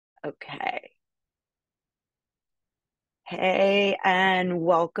Okay. Hey, and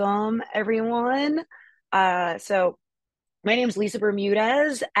welcome everyone. So my name is Lisa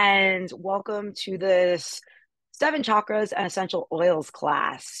Bermudez, and welcome to this Seven Chakras and Essential Oils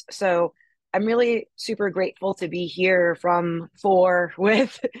class. So I'm really super grateful to be here from four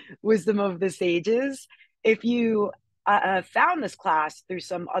with Wisdom of the Sages. If you found this class through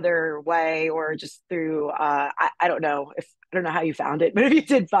some other way or just through I don't know if I don't know how you found it, but if you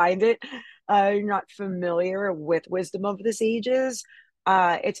did find it, you're not familiar with Wisdom of the Sages.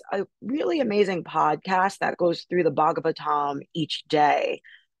 It's a really amazing podcast that goes through the Bhagavatam each day.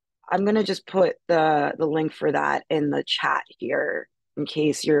 I'm gonna just put the link for that in the chat here in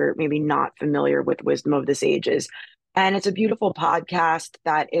case you're maybe not familiar with Wisdom of the Sages. And it's a beautiful podcast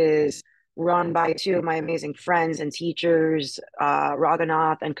that is run by two of my amazing friends and teachers,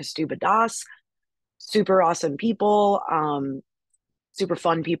 Raghunath and Kastuba Das. Super awesome people, super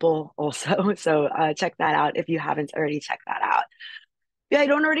fun people also. So check that out if you haven't already checked that out. Yeah, I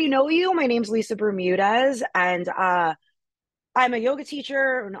don't already know you. My name's Lisa Bermudez, and I'm a yoga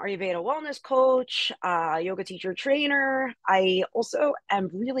teacher, an Ayurveda wellness coach, yoga teacher trainer. I also am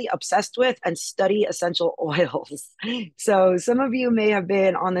really obsessed with and study essential oils. So some of you may have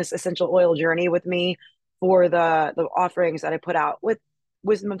been on this essential oil journey with me for the offerings that I put out with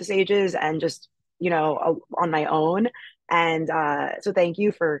Wisdom of the Sages and just, on my own. And so thank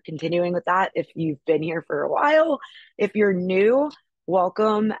you for continuing with that if you've been here for a while. If you're new,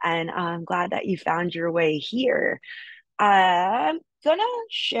 welcome, and I'm glad that you found your way here. I'm gonna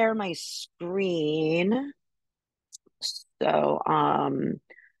share my screen. So, all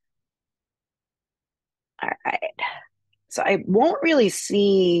right. So I won't really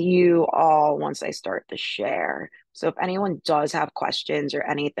see you all once I start to share. So if anyone does have questions or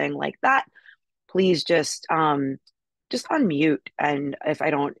anything like that, please just unmute. And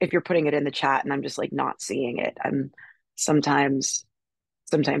if you're putting it in the chat and I'm just like not seeing it, I'm sometimes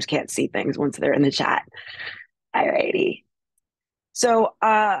sometimes can't see things once they're in the chat. All righty. So,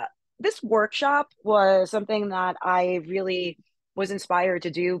 this workshop was something that I really was inspired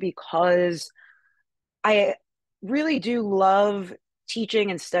to do because I really do love teaching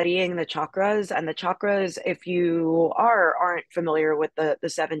and studying the chakras. And the chakras, if you aren't familiar with the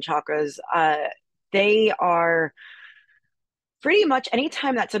seven chakras, they are pretty much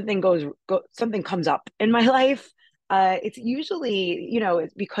anytime that something comes up in my life, it's usually,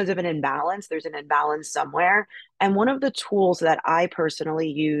 it's because of an imbalance. There's an imbalance somewhere. And one of the tools that I personally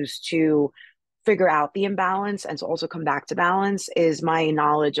use to figure out the imbalance and to also come back to balance is my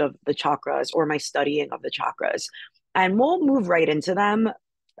knowledge of the chakras or my studying of the chakras. And we'll move right into them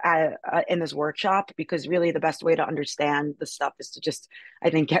in this workshop because really the best way to understand the stuff is to just, I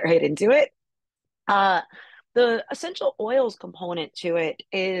think, get right into it. Uh, the essential oils component to it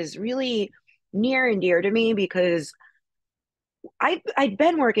is really near and dear to me because I've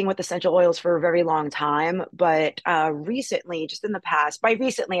been working with essential oils for a very long time, but recently, just in the past, by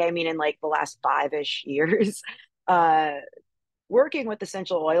recently I mean in like the last 5-ish years, uh, working with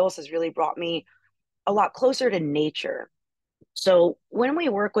essential oils has really brought me a lot closer to nature. So when we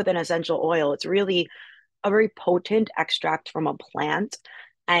work with an essential oil, it's really a very potent extract from a plant,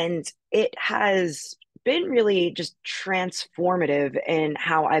 and it has been really just transformative in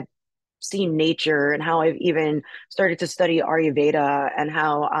how I've seen nature and how I've even started to study Ayurveda and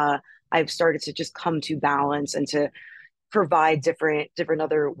how I've started to just come to balance and to provide different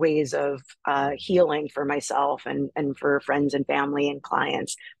other ways of healing for myself and for friends and family and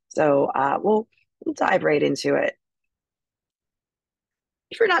clients. So we'll dive right into it.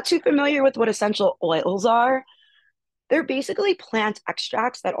 If you're not too familiar with what essential oils are, they're basically plant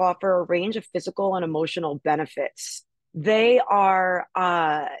extracts that offer a range of physical and emotional benefits. They are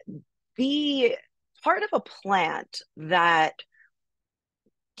the part of a plant that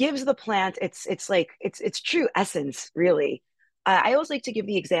gives the plant its true essence, really. I always like to give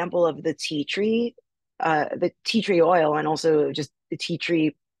the example of the tea tree oil, and also just the tea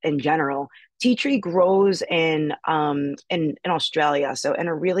tree in general. Tea tree grows in Australia, so in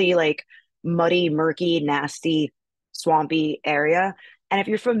a really like muddy, murky, nasty, swampy area. And if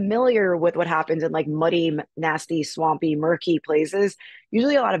you're familiar with what happens in like muddy, nasty, swampy, murky places,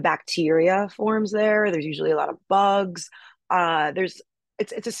 usually a lot of bacteria forms there. There's usually a lot of bugs. There's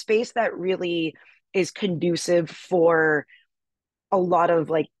it's a space that really is conducive for a lot of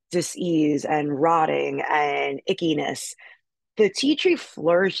like disease and rotting and ickiness. The tea tree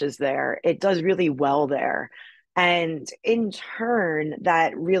flourishes there. It does really well there. And in turn,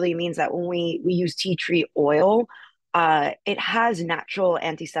 that really means that when we use tea tree oil, It has natural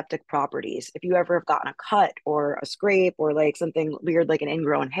antiseptic properties. If you ever have gotten a cut or a scrape or like something weird, like an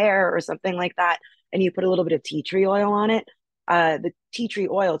ingrown hair or something like that, and you put a little bit of tea tree oil on it, the tea tree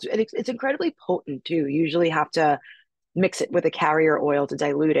oil, it's incredibly potent too. You usually have to mix it with a carrier oil to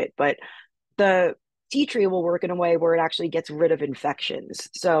dilute it, but the tea tree will work in a way where it actually gets rid of infections.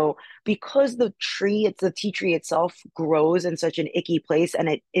 So because the tea tree itself grows in such an icky place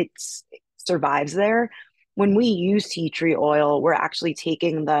and it survives there, when we use tea tree oil, we're actually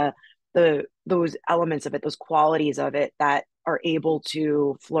taking the those elements of it, those qualities of it that are able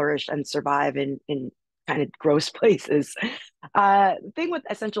to flourish and survive in kind of gross places. The thing with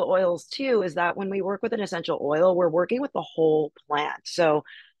essential oils too is that when we work with an essential oil, we're working with the whole plant. So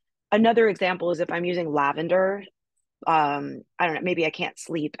another example is if I'm using lavender, I don't know, maybe I can't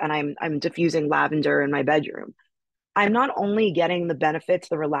sleep and I'm diffusing lavender in my bedroom. I'm not only getting the benefits,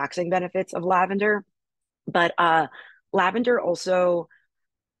 the relaxing benefits of lavender, but lavender also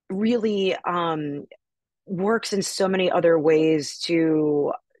really works in so many other ways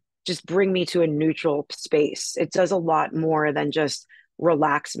to just bring me to a neutral space. It does a lot more than just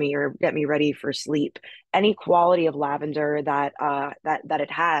relax me or get me ready for sleep. Any quality of lavender that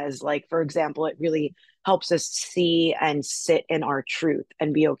it has, like for example, it really helps us see and sit in our truth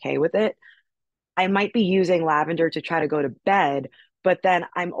and be okay with it. I might be using lavender to try to go to bed, but then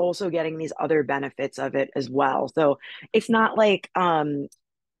I'm also getting these other benefits of it as well. So it's not like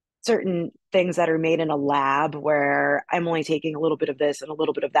certain things that are made in a lab where I'm only taking a little bit of this and a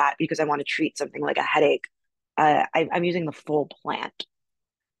little bit of that because I want to treat something like a headache. I'm using the full plant.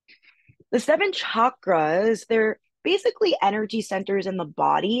 The seven chakras, they're basically energy centers in the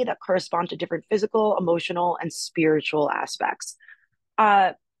body that correspond to different physical, emotional, and spiritual aspects.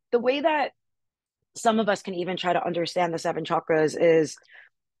 Uh, the way that some of us can even try to understand the seven chakras is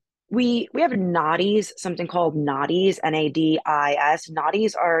we have nadis, something called nadis, NADIS.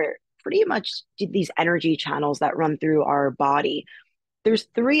 Nadis are pretty much these energy channels that run through our body. There's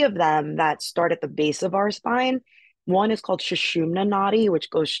three of them that start at the base of our spine. One is called Sushumna Nadi, which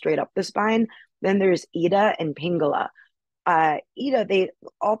goes straight up the spine. Then there's Ida and Pingala. Ida, they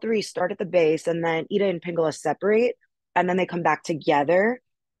all three start at the base, and then Ida and Pingala separate, and then they come back together,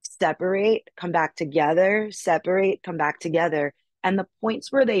 separate, come back together, separate, come back together. And the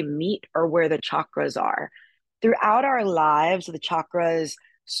points where they meet are where the chakras are. Throughout our lives, the chakras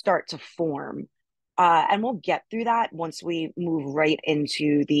start to form. And we'll get through that once we move right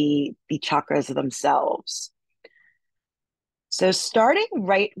into the chakras themselves. So starting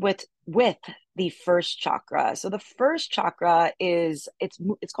right with the first chakra. So the first chakra is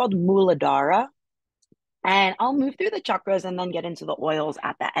it's called Muladhara. And I'll move through the chakras and then get into the oils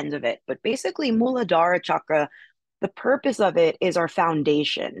at the end of it. But basically, Muladhara chakra, the purpose of it is our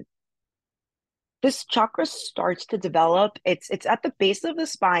foundation. This chakra starts to develop. It's at the base of the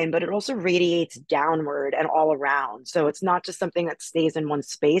spine, but it also radiates downward and all around. So it's not just something that stays in one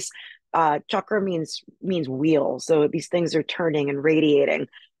space. Chakra means wheel. So these things are turning and radiating.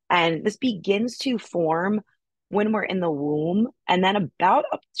 And this begins to form when we're in the womb and then about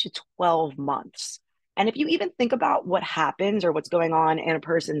up to 12 months. And if you even think about what happens or what's going on in a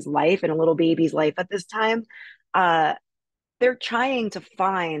person's life, in a little baby's life at this time, uh, they're trying to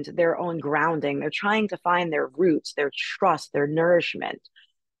find their own grounding. They're trying to find their roots, their trust, their nourishment.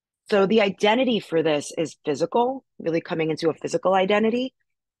 So the identity for this is physical, really coming into a physical identity.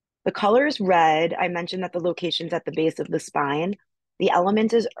 The color is red. I mentioned that the location's at the base of the spine. The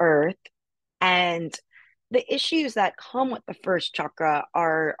element is earth. And the issues that come with the first chakra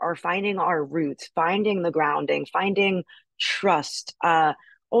are finding our roots, finding the grounding, finding trust.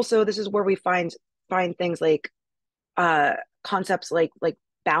 Also, this is where we find things like uh concepts like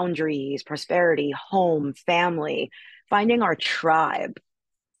boundaries, prosperity, home, family, finding our tribe.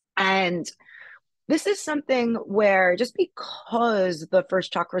 And this is something where just because the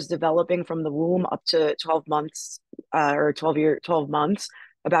first chakra is developing from the womb up to 12 months or 12 months,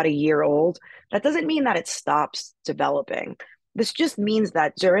 about a year old, that doesn't mean that it stops developing. This just means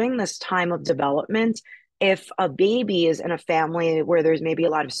that during this time of development, if a baby is in a family where there's maybe a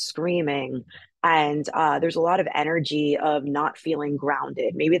lot of screaming and there's a lot of energy of not feeling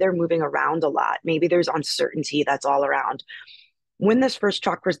grounded, maybe they're moving around a lot, maybe there's uncertainty that's all around when this first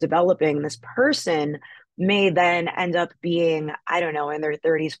chakra is developing, this person may then end up being, I don't know, in their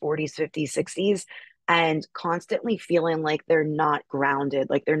 30s, 40s, 50s, 60s, and constantly feeling like they're not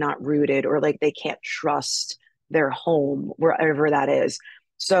grounded, like they're not rooted, or like they can't trust their home, wherever that is.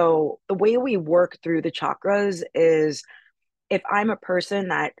 So the way we work through the chakras is if I'm a person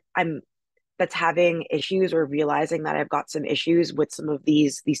that's having issues or realizing that I've got some issues with some of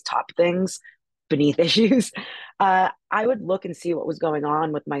these top things, beneath issues, I would look and see what was going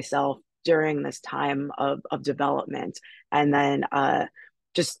on with myself during this time of development, and then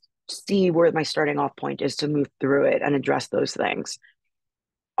just see where my starting off point is to move through it and address those things.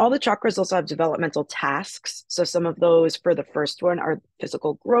 All the chakras also have developmental tasks. So some of those for the first one are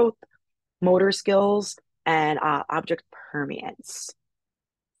physical growth, motor skills, and object permanence.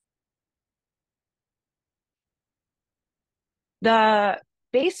 The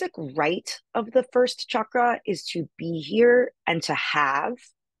basic right of the first chakra is to be here and to have.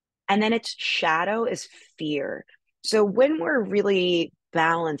 And then its shadow is fear. So when we're really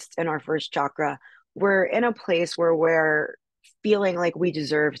balanced in our first chakra, we're in a place where we're feeling like we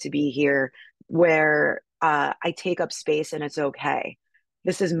deserve to be here, where I take up space and it's okay.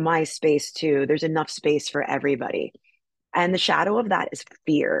 This is my space too. There's enough space for everybody. And the shadow of that is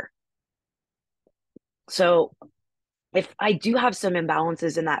fear. So if I do have some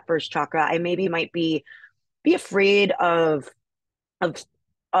imbalances in that first chakra, I maybe might be afraid of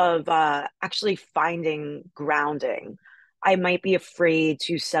actually finding grounding. I might be afraid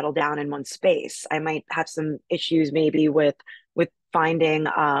to settle down in one space. I might have some issues maybe with finding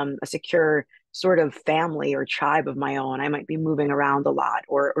a secure sort of family or tribe of my own. I might be moving around a lot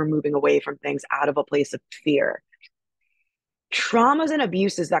or moving away from things out of a place of fear. Traumas and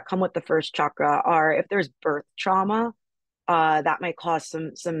abuses that come with the first chakra are if there's birth trauma, that might cause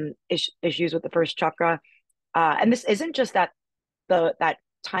issues with the first chakra. And this isn't just that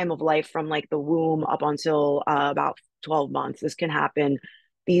time of life from like the womb up until about 12 months. This can happen.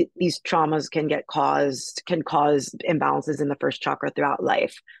 These traumas can cause imbalances in the first chakra throughout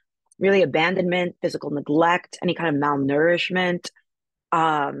life. Really, abandonment, physical neglect, any kind of malnourishment,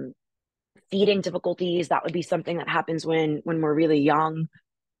 um, feeding difficulties. That would be something that happens when we're really young.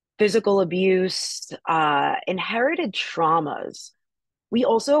 Physical abuse, inherited traumas. We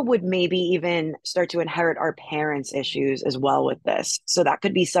also would maybe even start to inherit our parents' issues as well with this. So that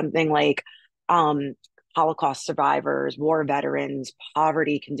could be something like um, Holocaust survivors, war veterans,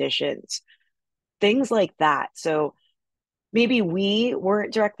 poverty conditions, things like that. So maybe we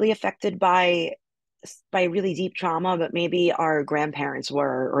weren't directly affected by really deep trauma, but maybe our grandparents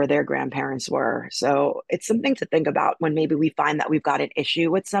were or their grandparents were. So it's something to think about when maybe we find that we've got an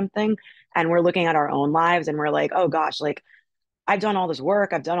issue with something and we're looking at our own lives and we're like, oh gosh, like I've done all this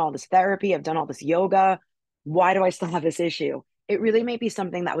work, I've done all this therapy, I've done all this yoga. Why do I still have this issue? It really may be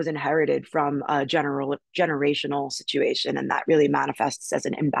something that was inherited from a generational situation, and that really manifests as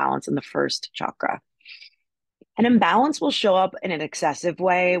an imbalance in the first chakra. An imbalance will show up in an excessive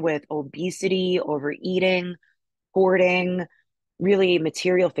way with obesity, overeating, hoarding, really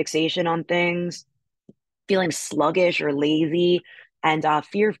material fixation on things, feeling sluggish or lazy, and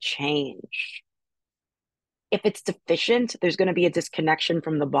fear of change. If it's deficient, there's going to be a disconnection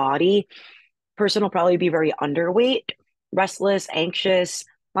from the body. Person will probably be very underweight, restless, anxious,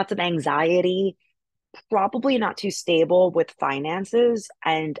 lots of anxiety, probably not too stable with finances,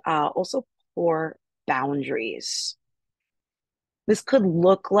 and also poor boundaries. This could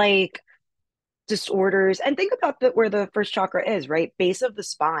look like disorders, and think about where the first chakra is, right? Base of the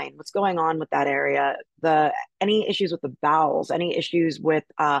spine. What's going on with that area? The Any issues with the bowels, any issues with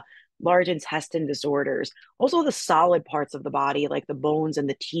large intestine disorders, also the solid parts of the body like the bones and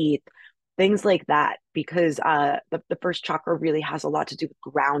the teeth, things like that, because the first chakra really has a lot to do with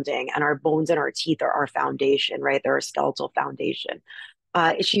grounding, and our bones and our teeth are our foundation, right? They're a skeletal foundation.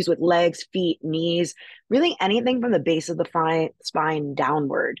 Issues with legs, feet, knees, really anything from the base of the spine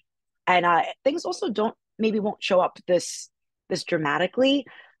downward. And things also don't maybe won't show up this dramatically.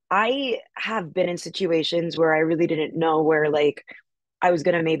 I have been in situations where I really didn't know where like I was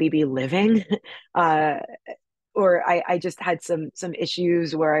gonna maybe be living. uh, or I just had some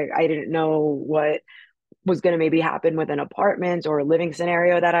issues where I didn't know what was going to maybe happen with an apartment or a living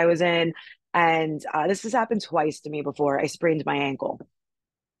scenario that I was in. And this has happened twice to me before. I sprained my ankle.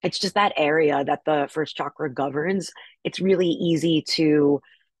 It's just that area that the first chakra governs. It's really easy to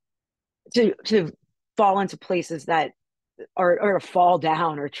fall into places that or fall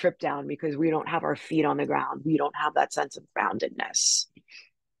down or trip down because we don't have our feet on the ground. We don't have that sense of groundedness.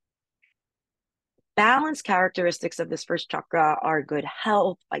 Balanced characteristics of this first chakra are good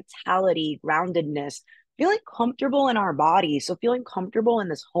health, vitality, groundedness, feeling comfortable in our body. So, feeling comfortable in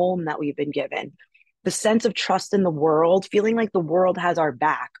this home that we've been given, the sense of trust in the world, feeling like the world has our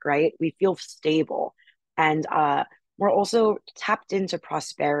back, right? We feel stable. And we're also tapped into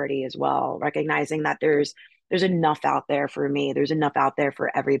prosperity as well, recognizing that there's enough out there for me, there's enough out there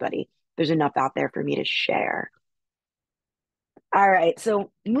for everybody, there's enough out there for me to share. All right,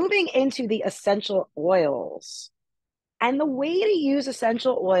 so moving into the essential oils and the way to use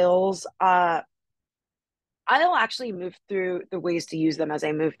essential oils. I'll actually move through the ways to use them as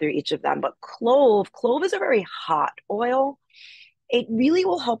I move through each of them. But clove is a very hot oil. It really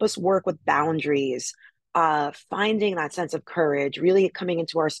will help us work with boundaries, finding that sense of courage, really coming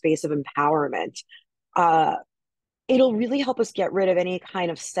into our space of empowerment. Uh, it'll really help us get rid of any kind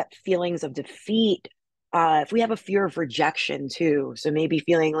of set feelings of defeat. If we have a fear of rejection too, so maybe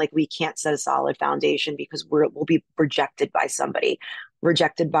feeling like we can't set a solid foundation because we'll be rejected by somebody,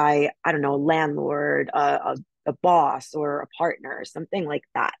 rejected by, I don't know, a landlord, a boss, or a partner, something like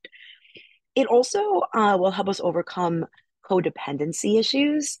that. It also will help us overcome codependency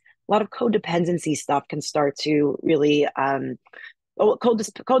issues. A lot of codependency stuff can start to really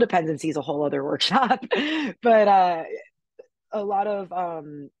codependency is a whole other workshop, but a lot of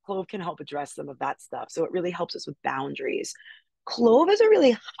clove can help address some of that stuff. So it really helps us with boundaries. Clove is a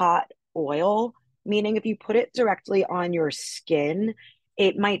really hot oil, meaning if you put it directly on your skin,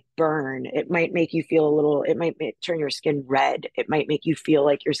 it might burn. It might make you feel a little, it might turn your skin red. It might make you feel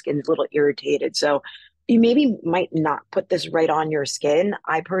like your skin's a little irritated. So you maybe might not put this right on your skin.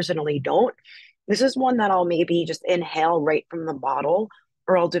 I personally don't. This is one that I'll maybe just inhale right from the bottle,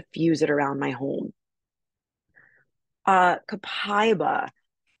 or I'll diffuse it around my home. Copaiba.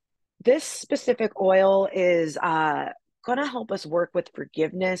 This specific oil is going to help us work with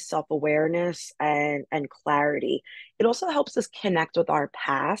forgiveness, self-awareness, and clarity. It also helps us connect with our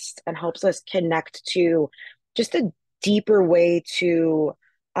past and helps us connect to just a deeper way to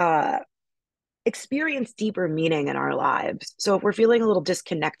uh, experience deeper meaning in our lives. So if we're feeling a little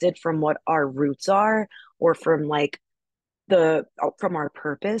disconnected from what our roots are, or from like the from our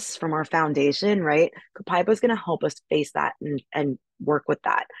purpose, from our foundation, right? Copaiba is going to help us face that and work with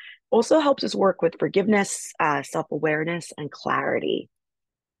that. Also helps us work with forgiveness, self-awareness, and clarity.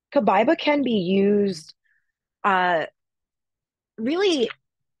 Copaiba can be used uh, really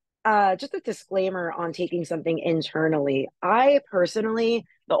just a disclaimer on taking something internally. I personally,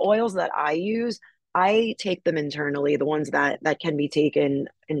 the oils that I use, I take them internally, the ones that can be taken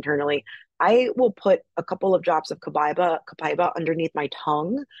internally. I will put a couple of drops of copaiba underneath my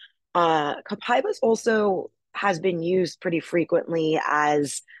tongue. Copaiba also has been used pretty frequently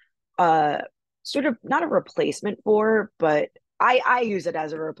as uh sort of not a replacement for, but I use it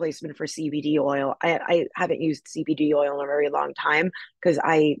as a replacement for CBD oil. I haven't used CBD oil in a very long time because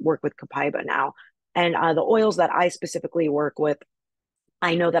I work with Copaiba now. And the oils that I specifically work with,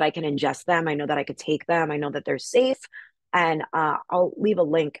 I know that I can ingest them. I know that I could take them. I know that they're safe. And I'll leave a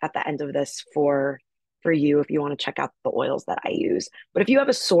link at the end of this for you if you want to check out the oils that I use. But if you have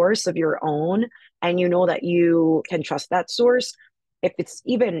a source of your own and you know that you can trust that source, if it's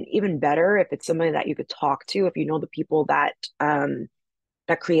even better, if it's somebody that you could talk to, if you know the people that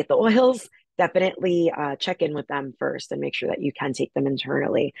create the oils, definitely check in with them first and make sure that you can take them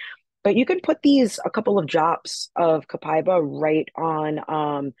internally. But you can put these a couple of drops of copaiba right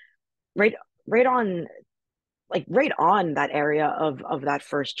right on right on that area of that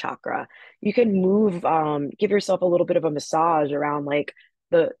first chakra. You can move, give yourself a little bit of a massage around like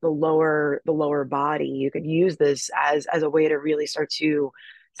the lower body. You could use this as a way to really start to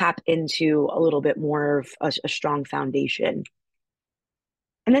tap into a little bit more of a strong foundation.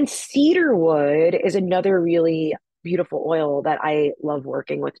 And then cedar wood is another really beautiful oil that I love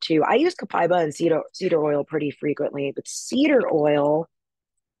working with too. I use copaiba and cedar oil pretty frequently, but cedar oil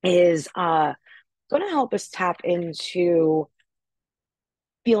is going to help us tap into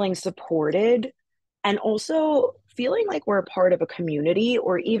feeling supported and also feeling like we're a part of a community,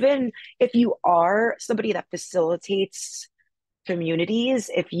 or even if you are somebody that facilitates communities,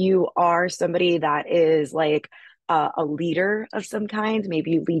 if you are somebody that is like a leader of some kind,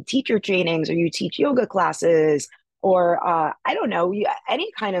 maybe you lead teacher trainings or you teach yoga classes, or I don't know,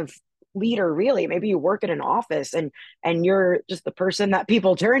 any kind of leader really. Maybe you work in an office and you're just the person that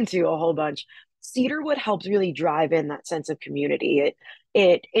people turn to a whole bunch. Cedarwood helps really drive in that sense of community.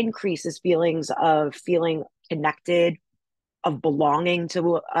 It increases feelings of feeling connected, of belonging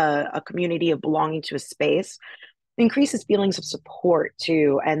to a community, of belonging to a space. It increases feelings of support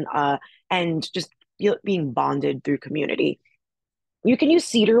too, and just being bonded through community. You can use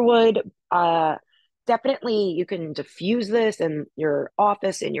cedarwood. Definitely, you can diffuse this in your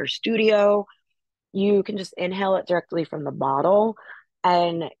office, in your studio. You can just inhale it directly from the bottle.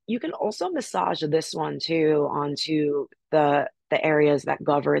 And you can also massage this one too onto the areas that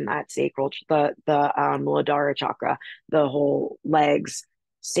govern that sacral, the Muladhara chakra, the whole legs,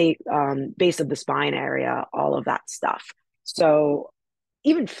 base of the spine area, all of that stuff. So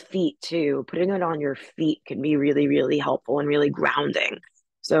even feet too, putting it on your feet can be really, really helpful and really grounding.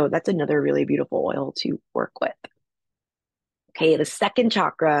 So that's another really beautiful oil to work with. Okay, the second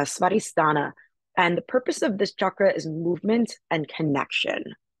chakra, Svadhisthana. And the purpose of this chakra is movement and connection.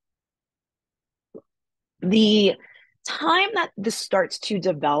 The time that this starts to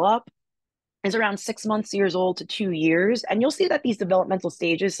develop is around 6 months, years old to 2 years. And you'll see that these developmental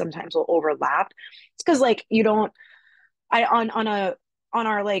stages sometimes will overlap. It's because like you don't I on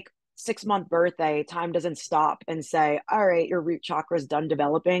our like 6 month birthday, time doesn't stop and say, all right, your root chakra is done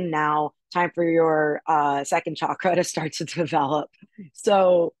developing. Now time for your second chakra to start to develop.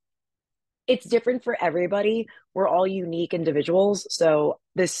 So it's different for everybody. We're all unique individuals. So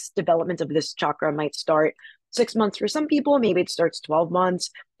this development of this chakra might start 6 months for some people, maybe it starts 12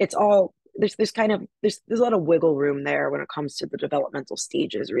 months. It's all there's kind of there's a lot of wiggle room there when it comes to the developmental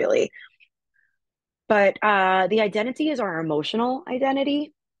stages, really. But the identity is our emotional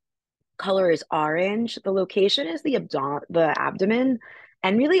identity. Color is orange. The location is the abdomen,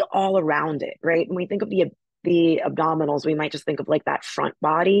 and really all around it, right? When we think of the abdominals, we might just think of like that front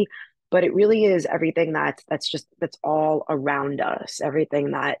body, but it really is everything that's all around us.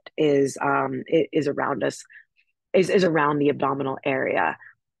 Everything that is around us is around the abdominal area.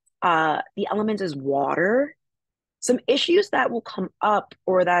 The element is water. Some issues that will come up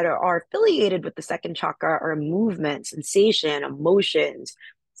or that are affiliated with the second chakra are movement, sensation, emotions,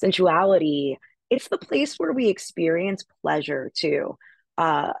 sensuality. It's the place where we experience pleasure too.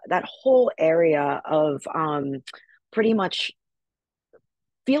 That whole area of pretty much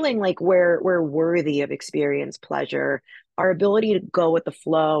feeling like we're worthy of experience pleasure, our ability to go with the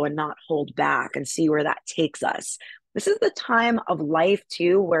flow and not hold back and see where that takes us. This is the time of life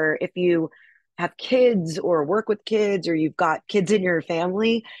too, where if you have kids or work with kids or you've got kids in your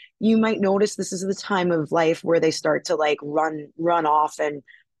family, you might notice this is the time of life where they start to like run off and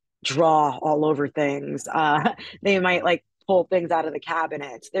draw all over things. They might like pull things out of the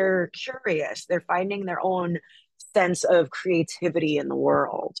cabinets. They're curious. They're finding their own sense of creativity in the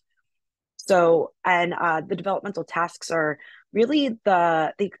world. So, and the developmental tasks are really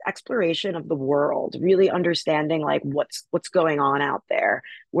the exploration of the world, really understanding like what's going on out there.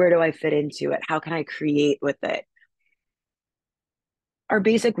 Where do I fit into it? How can I create with it? Our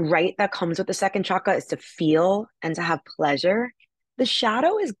basic right that comes with the second chakra is to feel and to have pleasure. The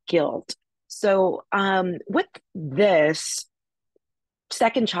shadow is guilt. So, with this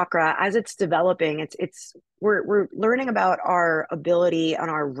second chakra, as it's developing, it's we're learning about our ability and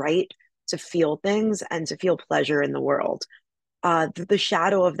our right to feel things and to feel pleasure in the world. The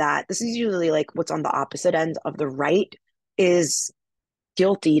shadow of that, this is usually like what's on the opposite end of the right, is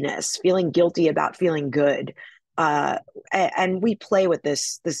guiltiness, feeling guilty about feeling good. And we play with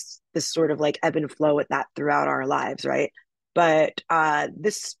this sort of like ebb and flow with that throughout our lives, right? But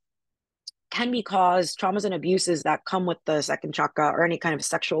this can be caused traumas and abuses that come with the second chakra or any kind of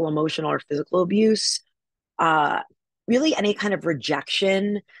sexual, emotional, or physical abuse. Uh, Really, any kind of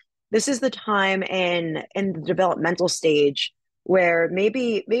rejection. This is the time in the developmental stage where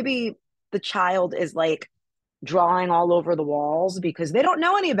maybe the child is like drawing all over the walls because they don't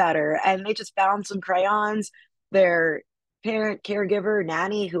know any better and they just found some crayons. Their parent, caregiver,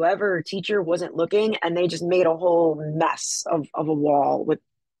 nanny, whoever, teacher wasn't looking, and they just made a whole mess of a wall with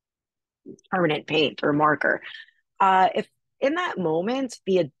permanent paint or marker. If in that moment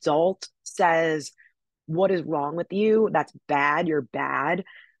the adult says, what is wrong with you? That's bad. You're bad.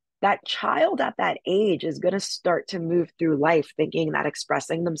 That child at that age is going to start to move through life thinking that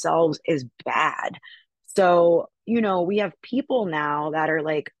expressing themselves is bad. So, we have people now that are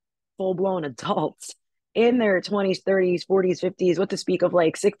like full blown adults in their 20s, 30s, 40s, 50s, what to speak of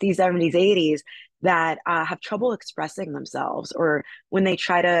like 60s, 70s, 80s that have trouble expressing themselves. Or when they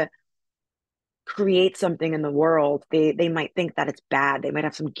try to create something in the world, they might think that it's bad. They might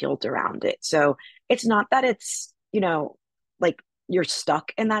have some guilt around it. So it's not that it's, like you're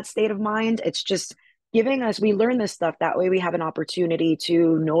stuck in that state of mind. It's just giving us, we learn this stuff. That way we have an opportunity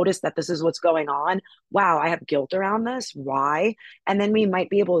to notice that this is what's going on. Wow, I have guilt around this. Why? And then we might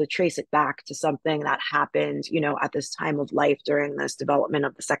be able to trace it back to something that happened, at this time of life during this development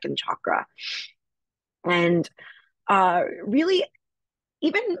of the second chakra. And really,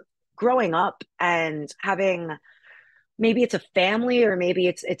 even growing up and having, maybe it's a family or maybe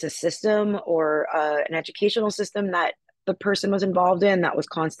it's a system or an educational system that the person was involved in that was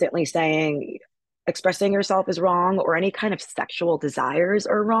constantly saying expressing yourself is wrong or any kind of sexual desires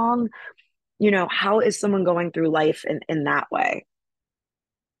are wrong. How is someone going through life in that way?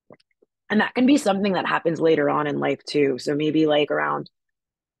 And that can be something that happens later on in life too. So maybe like around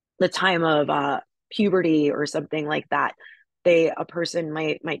the time of puberty or something like that, a person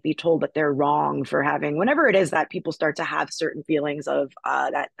might be told that they're wrong for having, whenever it is that people start to have certain feelings of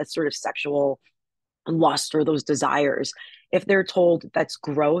that sort of sexual lust or those desires. if they're told that's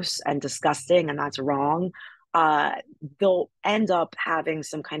gross and disgusting and that's wrong, uh, they'll end up having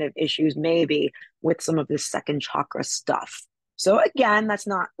some kind of issues, maybe with some of this second chakra stuff. So, again, that's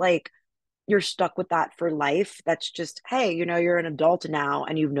not like you're stuck with that for life. That's just, hey, you're an adult now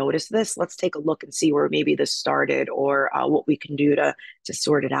and you've noticed this. Let's take a look and see where maybe this started, or what we can do to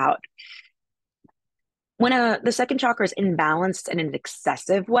sort it out. When the second chakra is imbalanced in an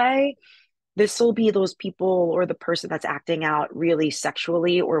excessive way, this will be those people or the person that's acting out really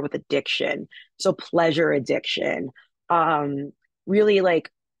sexually or with addiction. So pleasure addiction, um, really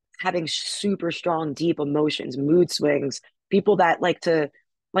like having super strong, deep emotions, mood swings, people that like to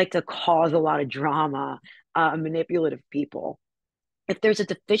cause a lot of drama, manipulative people. If there's a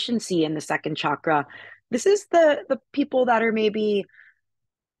deficiency in the second chakra, this is the people that are maybe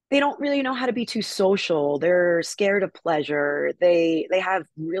they don't really know how to be too social. They're scared of pleasure. They have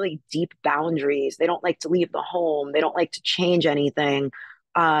really deep boundaries. They don't like to leave the home. They don't like to change anything.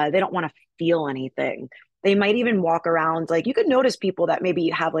 They don't want to feel anything. They might even walk around like you could notice people that maybe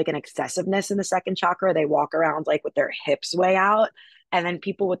have like an excessiveness in the second chakra. They walk around like with their hips way out. And then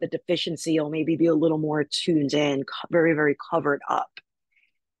people with the deficiency will maybe be a little more tuned in, very, very covered up.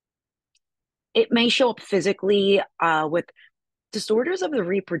 It may show up physically with disorders of the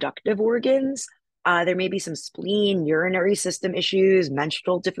reproductive organs. There may be some spleen, urinary system issues,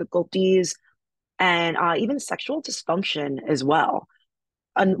 menstrual difficulties, and even sexual dysfunction as well.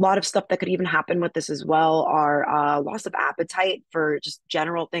 A lot of stuff that could even happen with this as well are loss of appetite for just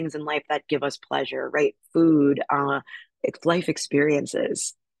general things in life that give us pleasure, right? Food, life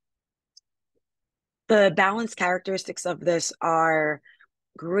experiences. The balanced characteristics of this are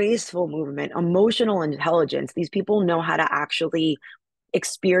graceful movement, emotional intelligence. These people know how to actually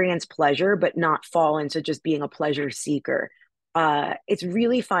experience pleasure, but not fall into just being a pleasure seeker. It's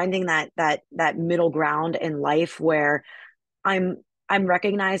really finding that middle ground in life where I'm I'm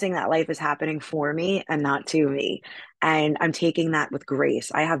recognizing that life is happening for me and not to me, and I'm taking that with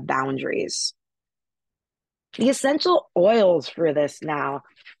grace. I have boundaries. The essential oils for this now.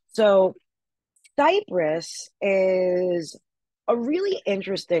 So cypress is a really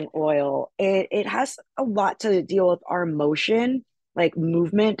interesting oil. It has a lot to deal with our motion, like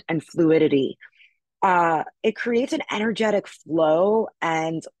movement and fluidity. It creates an energetic flow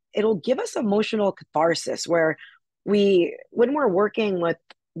and it'll give us emotional catharsis where when we're working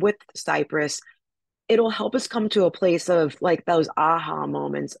with cypress, it'll help us come to a place of like those aha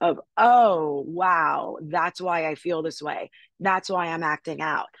moments of, oh, wow, that's why I feel this way. That's why I'm acting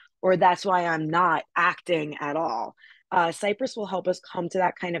out, or that's why I'm not acting at all. Cypress will help us come to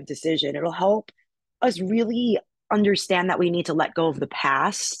that kind of decision. It'll help us really understand that we need to let go of the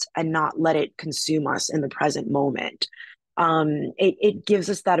past and not let it consume us in the present moment. It gives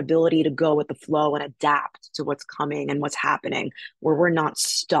us that ability to go with the flow and adapt to what's coming and what's happening, where we're not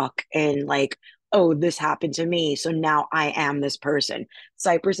stuck in like, oh, this happened to me, so now I am this person.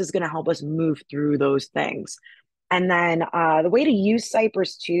 Cypress is going to help us move through those things. And then the way to use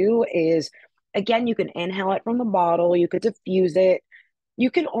cypress too is, again, you can inhale it from the bottle, you could diffuse it. You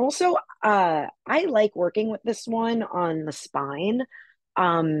can also, I like working with this one on the spine.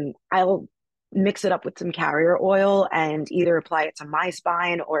 I'll mix it up with some carrier oil and either apply it to my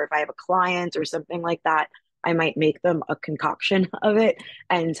spine, or if I have a client or something like that, I might make them a concoction of it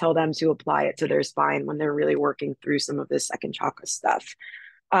and tell them to apply it to their spine when they're really working through some of this second chakra stuff.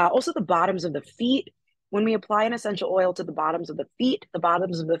 Also, the bottoms of the feet. When we apply an essential oil to the bottoms of the feet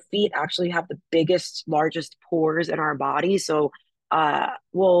actually have the biggest, largest pores in our body. So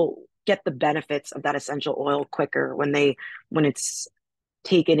we'll get the benefits of that essential oil quicker when it's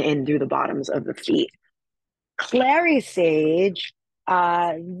taken in through the bottoms of the feet. Clary sage,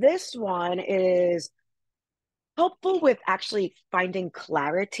 this one is helpful with actually finding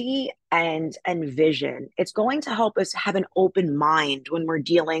clarity and vision. It's going to help us have an open mind when we're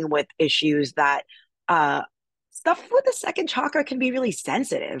dealing with issues that uh stuff with the second chakra can be really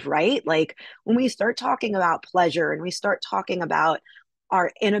sensitive, right? Like when we start talking about pleasure and we start talking about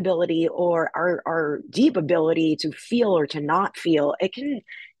our inability or our deep ability to feel or to not feel, it can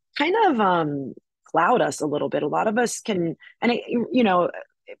kind of cloud us a little bit. A lot of us can, and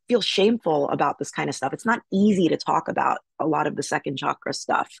feel shameful about this kind of stuff. It's not easy to talk about a lot of the second chakra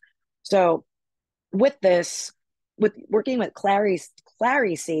stuff. So with this, with working with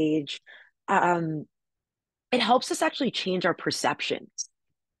Clary Sage, um, it helps us actually change our perceptions.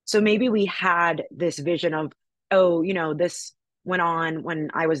 So maybe we had this vision of, oh, this went on when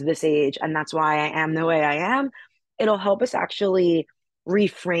I was this age, and that's why I am the way I am. It'll help us actually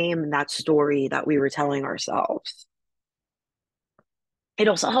reframe that story that we were telling ourselves. It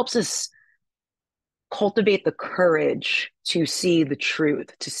also helps us cultivate the courage to see the truth,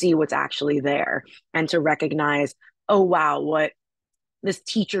 to see what's actually there, and to recognize, oh, wow, what this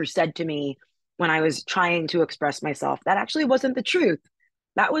teacher said to me when I was trying to express myself, that actually wasn't the truth.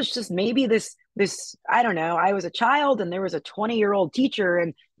 That was just maybe this I don't know, I was a child and there was a 20-year-old teacher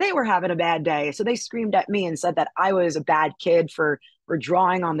and they were having a bad day. So they screamed at me and said that I was a bad kid for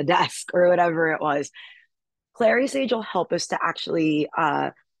drawing on the desk or whatever it was. Clary Sage will help us to actually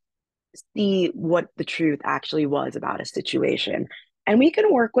see what the truth actually was about a situation. And we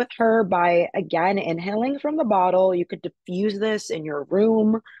can work with her by, again, inhaling from the bottle. You could diffuse this in your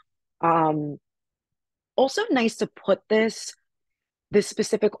room. Um, Also nice to put this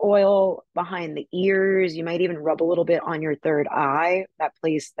specific oil behind the ears. You might even rub a little bit on your third eye, that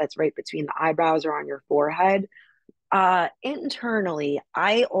place that's right between the eyebrows or on your forehead. Internally,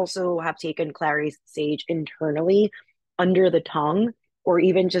 I also have taken Clary Sage internally under the tongue or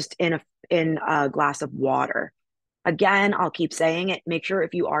even just in a glass of water. Again, I'll keep saying it. Make sure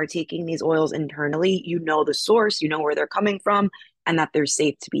if you are taking these oils internally, you know the source, you know where they're coming from, and that they're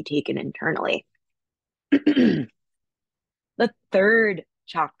safe to be taken internally. The third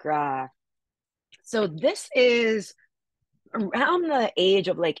chakra. So this is around the age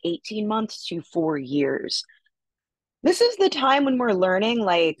of like 18 months to 4 years. This is the time when we're learning,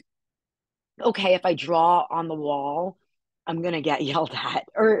 like, okay, if I draw on the wall, I'm gonna get yelled at.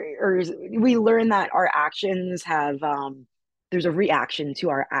 Or we learn that our actions have there's a reaction to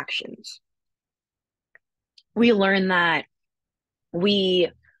our actions. We learn that we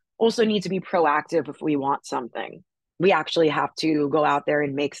also need to be proactive if we want something. We actually have to go out there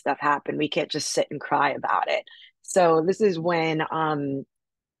and make stuff happen. We can't just sit and cry about it. So this is when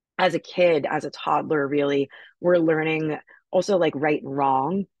as a kid, as a toddler, really, we're learning also like right and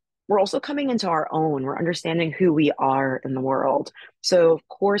wrong. We're also coming into our own. We're understanding who we are in the world. So, of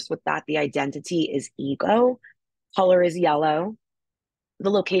course, with that, the identity is ego. Color is yellow. The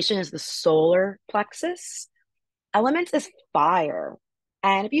location is the solar plexus. Element is fire.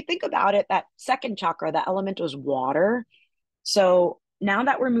 And if you think about it, that second chakra, the element was water. So now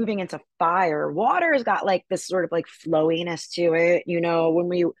that we're moving into fire, water has got like this sort of like flowiness to it. You know, when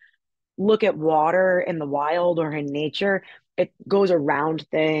we look at water in the wild or in nature, it goes around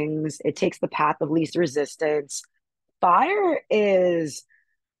things, it takes the path of least resistance. Fire is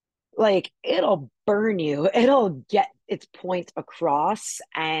like it'll burn you, it'll get its point across,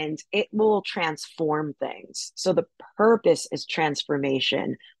 and it will transform things. So the purpose is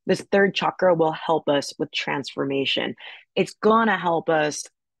transformation. This third chakra will help us with transformation. It's gonna help us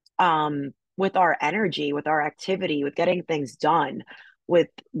with our energy, with our activity, with getting things done, with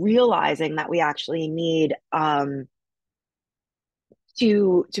realizing that we actually need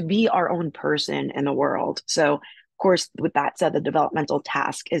to be our own person in the world. So, of course, with that said, the developmental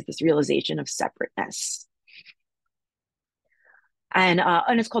task is this realization of separateness. And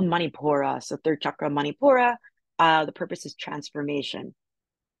it's called Manipura. So third chakra Manipura. The purpose is transformation.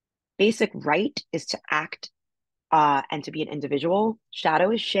 Basic right is to act and to be an individual.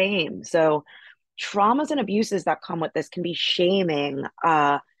 Shadow is shame. So traumas and abuses that come with this can be shaming,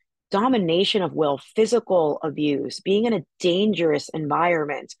 domination of will, physical abuse, being in a dangerous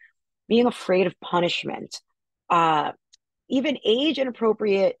environment, being afraid of punishment, uh, even age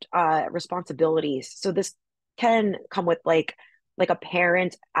inappropriate responsibilities. So this can come with like a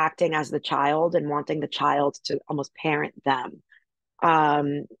parent acting as the child and wanting the child to almost parent them.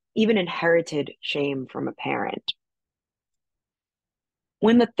 Even inherited shame from a parent.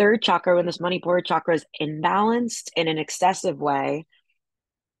 When the third chakra, when this Manipura chakra is imbalanced in an excessive way,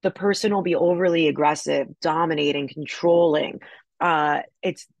 the person will be overly aggressive, dominating, controlling.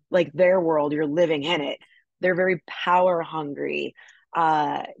 It's like their world, you're living in it. They're very power hungry.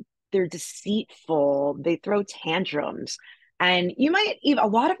 Uh, they're deceitful. They throw tantrums. And you might even, a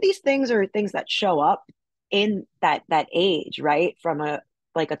lot of these things are things that show up in that age, right? From a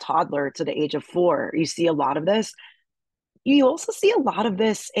like a toddler to the age of 4. You see a lot of this. You also see a lot of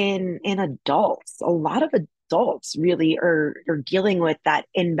this in adults. A lot of adults really are dealing with that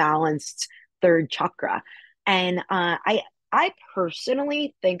imbalanced third chakra. And I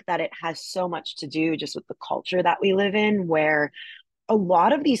personally think that it has so much to do just with the culture that we live in, where a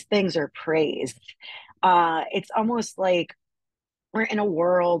lot of these things are praised. It's almost like we're in a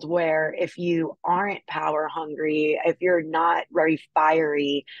world where if you aren't power hungry, if you're not very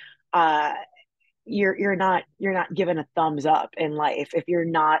fiery, uh, you're not given a thumbs up in life if you're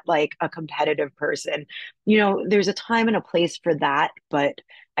not like a competitive person. You know, there's a time and a place for that, but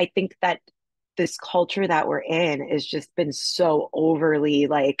I think that this culture that we're in has just been so overly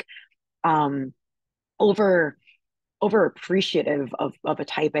like um over over appreciative of a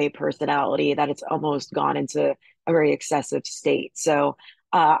type A personality that it's almost gone into a very excessive state. So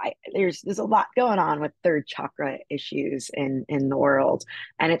there's a lot going on with third chakra issues in the world,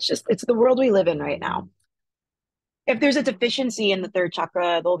 and it's the world we live in right now. If there's a deficiency in the third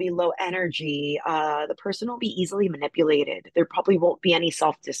chakra, there'll be low energy. The person will be easily manipulated. There probably won't be any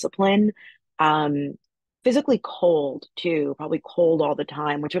self-discipline. Um, Physically cold too, probably cold all the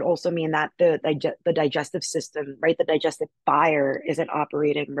time, which would also mean that the digestive system, right, the digestive fire isn't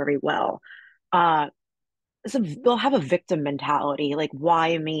operating very well. Uh, so they'll have a victim mentality, like,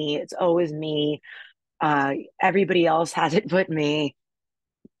 why me? It's always me. Uh, Everybody else has it but me.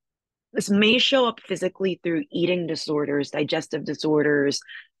 This may show up physically through eating disorders, digestive disorders,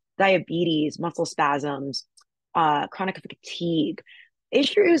 diabetes, muscle spasms, chronic fatigue,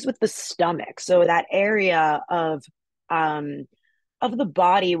 issues with the stomach. So that area um, of the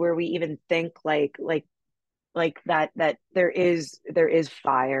body where we even think that there is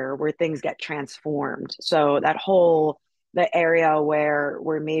fire, where things get transformed. So that whole the area where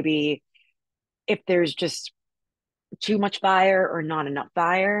maybe if there's just too much fire or not enough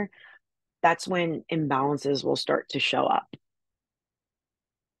fire, that's when imbalances will start to show up.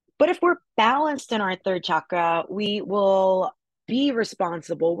 But if we're balanced in our third chakra, we will be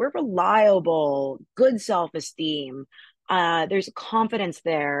responsible. We're reliable, good self-esteem. There's confidence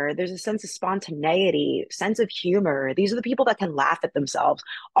there. There's a sense of spontaneity, sense of humor. These are the people that can laugh at themselves.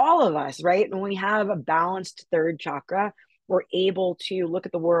 All of us, right? When we have a balanced third chakra, we're able to look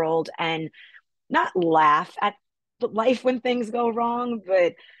at the world and not laugh at life when things go wrong,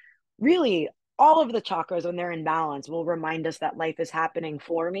 but really all of the chakras when they're in balance will remind us that life is happening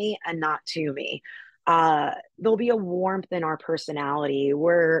for me and not to me. There'll be a warmth in our personality.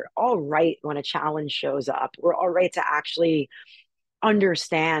 We're all right when a challenge shows up. We're all right to actually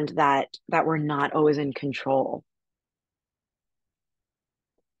understand that we're not always in control.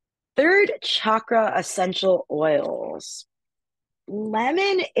 Third chakra essential oils.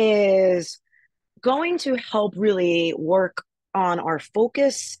 Lemon is going to help really work on our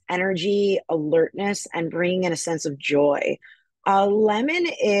focus, energy, alertness, and bringing in a sense of joy. Lemon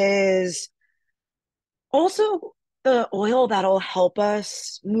is also the oil that'll help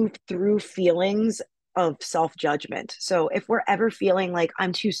us move through feelings of self judgment. So if we're ever feeling like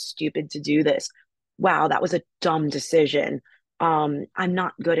I'm too stupid to do this, wow, that was a dumb decision. I'm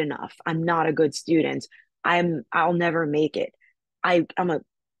not good enough. I'm not a good student. I'll never make it. I'm a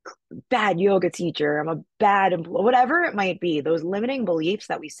bad yoga teacher, I'm a bad employee, whatever it might be, those limiting beliefs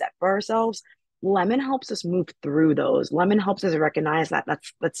that we set for ourselves, lemon helps us move through those. Lemon helps us recognize that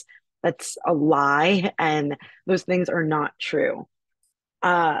that's a lie and those things are not true.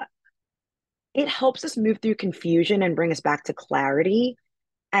 Uh, it helps us move through confusion and bring us back to clarity.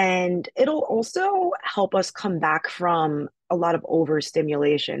 And it'll also help us come back from a lot of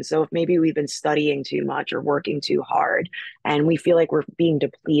overstimulation. So if maybe we've been studying too much or working too hard and we feel like we're being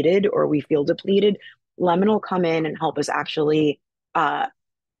depleted or we feel depleted, lemon will come in and help us actually uh,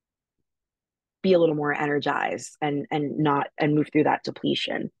 be a little more energized and not and move through that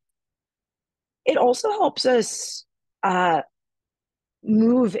depletion. It also helps us uh,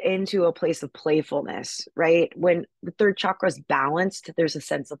 move into a place of playfulness, right? When the third chakra is balanced, there's a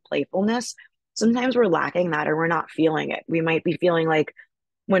sense of playfulness. Sometimes we're lacking that or we're not feeling it. We might be feeling like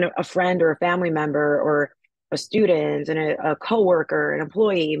when a friend or a family member or a student and a coworker, an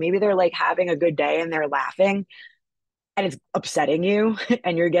employee, maybe they're like having a good day and they're laughing and it's upsetting you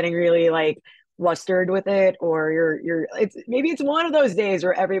and you're getting really like flustered with it, or you're it's maybe it's one of those days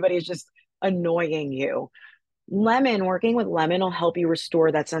where everybody's just annoying you. Lemon, working with lemon will help you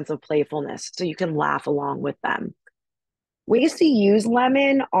restore that sense of playfulness so you can laugh along with them. Ways to use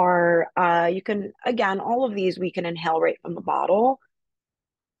lemon are you can, again, all of these we can inhale right from the bottle.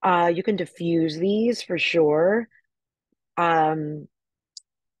 You can diffuse these for sure. Um,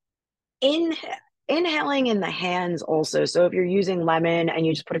 in Inhaling in the hands also. So if you're using lemon and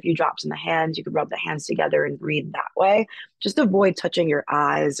you just put a few drops in the hands, you could rub the hands together and breathe that way. Just avoid touching your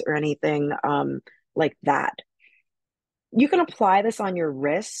eyes or anything like that. You can apply this on your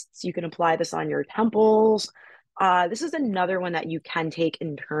wrists. You can apply this on your temples. This is another one that you can take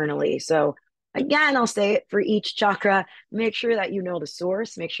internally. So again, I'll say it for each chakra. Make sure that you know the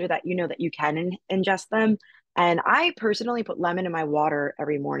source. Make sure that you know that you can ingest them. And I personally put lemon in my water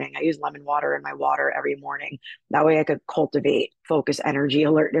every morning. I use lemon water in my water every morning. That way I could cultivate focus, energy,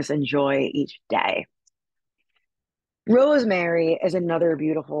 alertness, and joy each day. Rosemary is another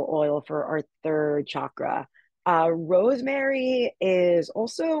beautiful oil for our third chakra. Rosemary is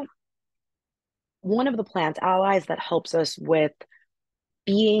also one of the plant allies that helps us with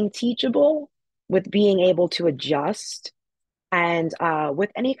being teachable. with being able to adjust and with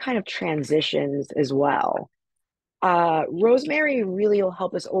any kind of transitions as well. Rosemary really will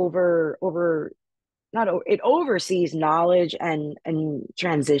help us over not it oversees knowledge and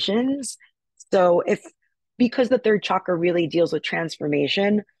transitions. So if because the third chakra really deals with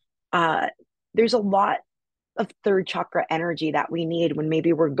transformation, uh, there's a lot of third chakra energy that we need when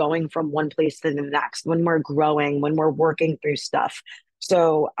maybe we're going from one place to the next, when we're growing, when we're working through stuff.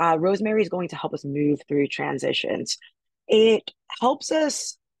 So Rosemary is going to help us move through transitions. It helps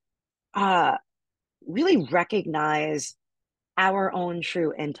us uh, really recognize our own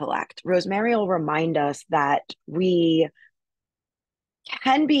true intellect. Rosemary will remind us that we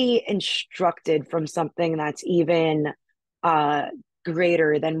can be instructed from something that's even uh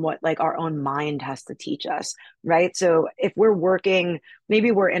greater than what like our own mind has to teach us, right? So if we're working,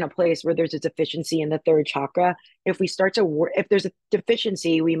 maybe we're in a place where there's a deficiency in the third chakra. If we start to work, if there's a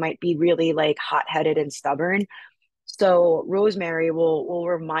deficiency, we might be really like hot-headed and stubborn. So Rosemary will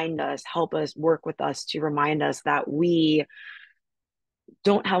remind us, help us, work with us to remind us that we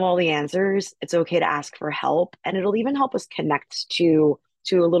don't have all the answers. It's okay to ask for help, and it'll even help us connect to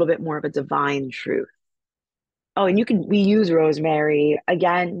a little bit more of a divine truth. Oh, and we use rosemary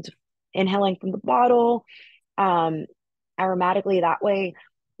again, inhaling from the bottle, um, aromatically that way.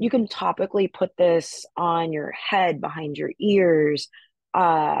 You can topically put this on your head, behind your ears.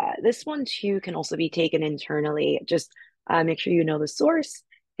 This one too can also be taken internally. Just make sure you know the source.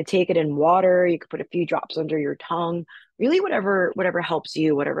 You can take it in water. You could put a few drops under your tongue. Really, whatever helps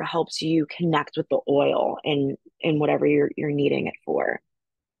you connect with the oil and whatever you're needing it for.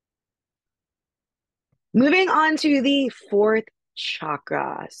 Moving on to the fourth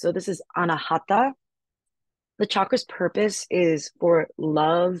chakra. So this is Anahata. The chakra's purpose is for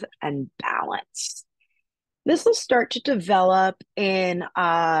love and balance. This will start to develop in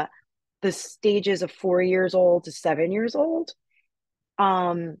the stages of 4 years old to 7 years old.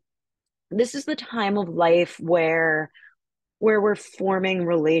 Um, this is the time of life where we're forming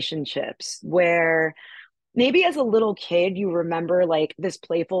relationships, where maybe as a little kid you remember like this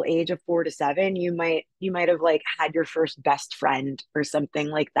playful age of 4 to 7, you might have like had your first best friend or something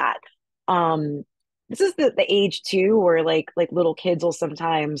like that. um this is the age too where like little kids will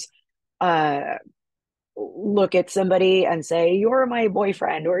sometimes uh look at somebody and say, "You're my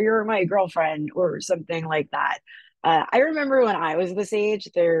boyfriend," or "You're my girlfriend," or something like that. I remember when I was this age,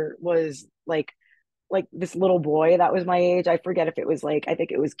 there was like this little boy that was my age. I forget if it was like, I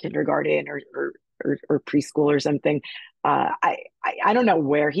think it was kindergarten or preschool or something. I don't know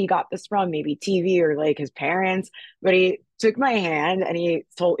where he got this from, maybe TV or like his parents, but he took my hand and he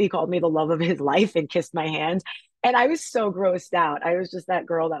called me the love of his life and kissed my hand. And I was so grossed out. I was just that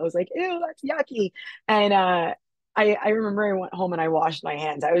girl that was like, ew, that's yucky. And I remember I went home and I washed my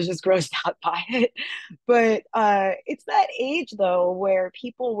hands. I was just grossed out by it. But it's that age though where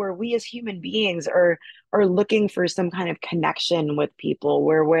we as human beings are looking for some kind of connection with people,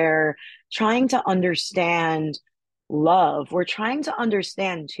 where we're trying to understand love. We're trying to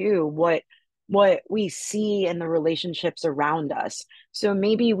understand too what we see in the relationships around us. So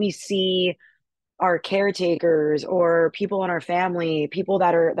maybe we see our caretakers or people in our family, people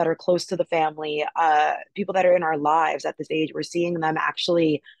that are close to the family, people that are in our lives at this age. We're seeing them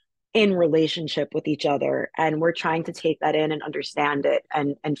actually in relationship with each other, and we're trying to take that in and understand it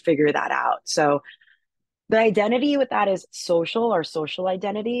and figure that out. So the identity with that is social, our social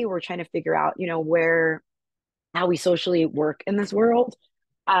identity. We're trying to figure out, where how we socially work in this world.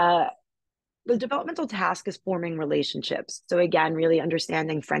 Uh, the developmental task is forming relationships. So again, really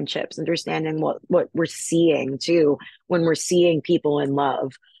understanding friendships, understanding what we're seeing too when we're seeing people in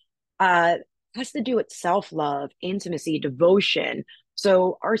love. Has to do with self-love, intimacy, devotion.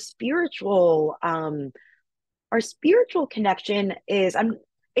 So our spiritual connection is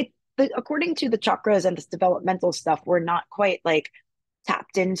according to the chakras and this developmental stuff, we're not quite like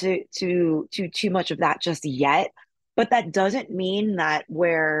tapped into to too much of that just yet. But that doesn't mean that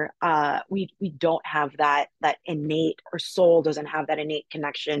we don't have that innate, our soul doesn't have that innate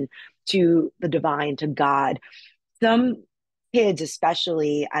connection to the divine, to God. Some kids,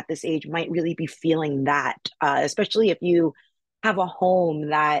 especially at this age, might really be feeling that, especially if you have a home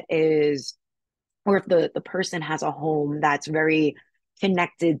that is, or if the person has a home that's very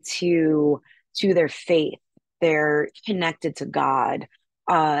connected to their faith, they're connected to God.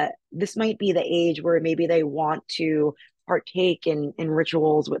 This might be the age where maybe they want to partake in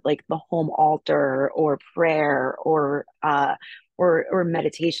rituals with like the home altar or prayer or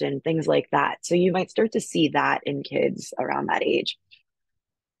meditation, things like that. So you might start to see that in kids around that age.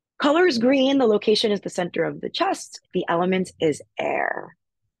 Color is green. The location is the center of the chest. The element is air.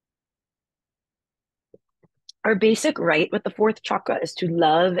 Our basic right with the fourth chakra is to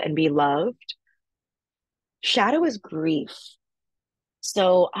love and be loved. Shadow is grief.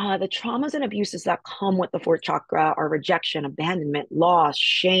 So, the traumas and abuses that come with the fourth chakra are rejection, abandonment, loss,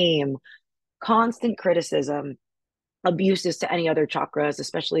 shame, constant criticism, abuses to any other chakras,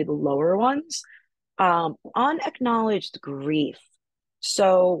 especially the lower ones, unacknowledged grief.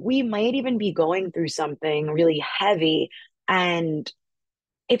 So, we might even be going through something really heavy. And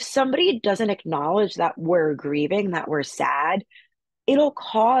if somebody doesn't acknowledge that we're grieving, that we're sad, it'll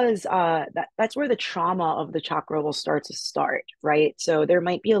cause that's where the trauma of the chakra will start, right? So there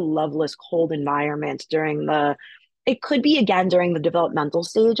might be a loveless, cold environment during the it could be again during the developmental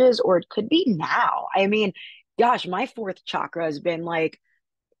stages, or it could be now. I mean, gosh, my fourth chakra has been like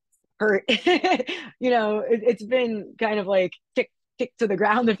hurt. It's been kind of like kicked to the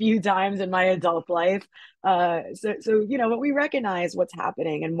ground a few times in my adult life. But we recognize what's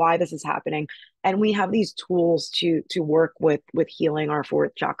happening and why this is happening, and we have these tools to work with healing our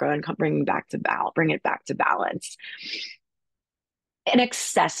fourth chakra and bring it back to balance. An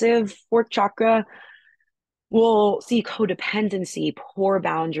excessive fourth chakra will see codependency, poor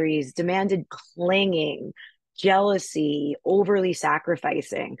boundaries, demanded clinging, jealousy, overly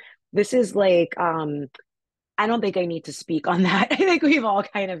sacrificing. This is like I don't think I need to speak on that. I think we've all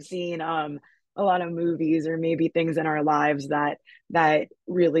kind of seen a lot of movies or maybe things in our lives that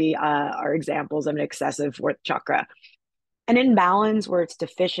really are examples of an excessive fourth chakra. An imbalance where it's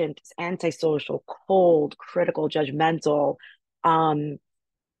deficient, it's antisocial, cold, critical, judgmental, um,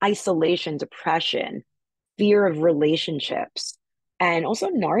 isolation, depression, fear of relationships, and also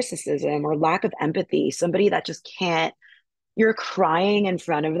narcissism or lack of empathy. Somebody that just can't you're crying in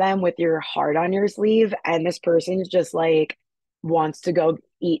front of them with your heart on your sleeve, and this person's just like wants to go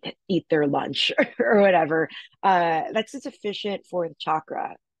eat their lunch or whatever. That's a deficient fourth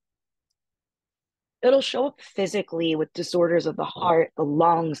chakra. It'll show up physically with disorders of the heart, the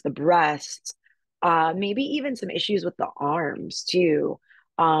lungs, the breasts, maybe even some issues with the arms too.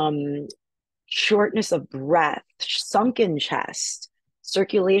 Um, Shortness of breath, sunken chest,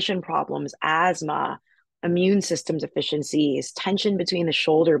 circulation problems, asthma, immune system deficiencies, tension between the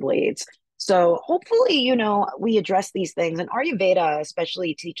shoulder blades. So hopefully, we address these things. And Ayurveda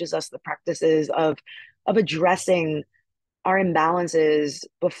especially teaches us the practices of addressing our imbalances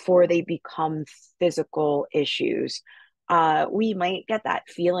before they become physical issues. We might get that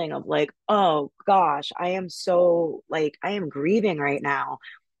feeling of like, oh gosh, I am grieving right now,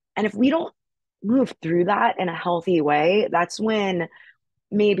 and if we don't move through that in a healthy way, that's when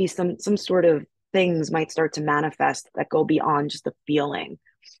maybe some sort of things might start to manifest that go beyond just the feeling.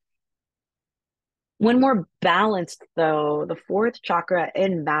 When we're balanced, though, the fourth chakra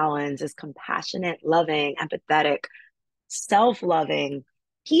in balance is compassionate, loving, empathetic, self-loving,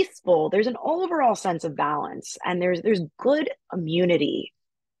 peaceful. There's an overall sense of balance, and there's good immunity.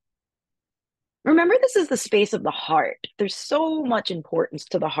 Remember, this is the space of the heart. There's so much importance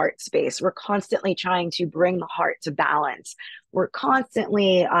to the heart space. We're constantly trying to bring the heart to balance. We're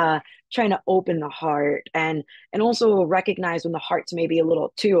constantly trying to open the heart and also recognize when the heart's maybe a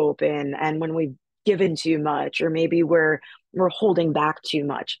little too open and when we've given too much, or maybe we're holding back too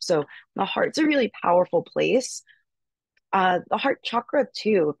much. So the heart's a really powerful place. The heart chakra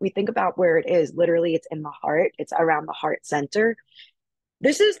too. If we think about where it is, literally, it's in the heart. It's around the heart center.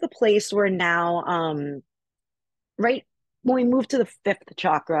 This is the place where now, right when we move to the fifth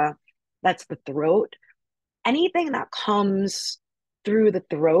chakra, that's the throat. Anything that comes through the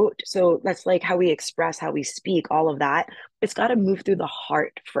throat, so that's like how we express, how we speak, all of that, it's got to move through the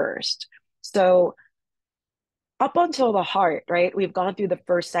heart first. So, up until the heart, right, we've gone through the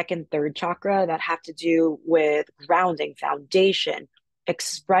first, second, third chakra that have to do with grounding, foundation,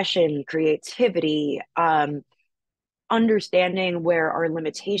 expression, creativity, understanding where our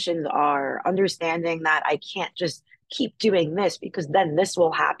limitations are, understanding that I can't just keep doing this because then this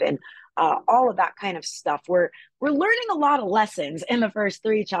will happen. All of that kind of stuff. We're learning a lot of lessons in the first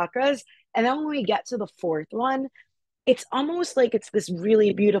three chakras, and then when we get to the fourth one, it's almost like it's this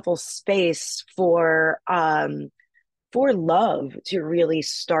really beautiful space for love to really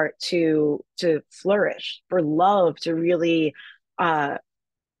start to flourish, for love to uh,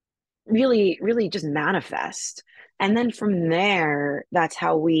 really just manifest. And then from there, that's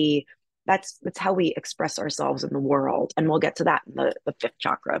how we express ourselves in the world. And we'll get to that in the fifth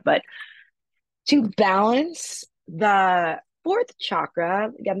chakra. But to balance the fourth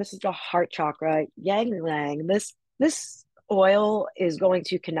chakra, again, this is the heart chakra, yang lang. This oil is going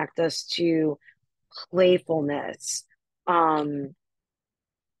to connect us to playfulness. Um,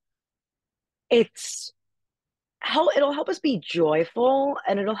 it's how it'll help us be joyful,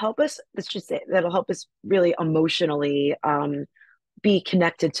 and it'll help us, let's just say that'll help us really emotionally be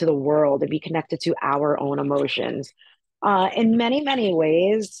connected to the world and be connected to our own emotions. In many, many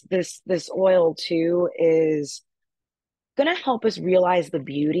ways, this oil too is going to help us realize the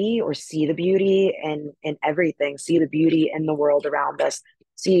beauty or see the beauty in everything, see the beauty in the world around us,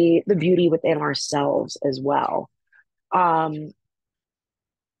 see the beauty within ourselves as well. Um,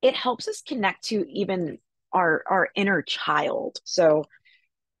 it helps us connect to even our inner child. So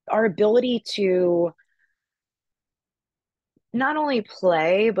our ability to not only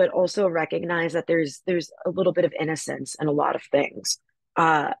play but also recognize that there's a little bit of innocence in a lot of things.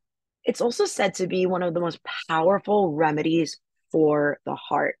 Uh, it's also said to be one of the most powerful remedies for the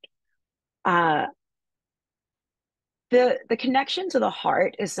heart. Uh, the connection to the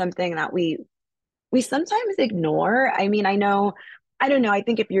heart is something that we sometimes ignore. I mean, I don't know. I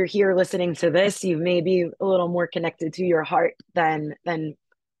think if you're here listening to this, you may be a little more connected to your heart than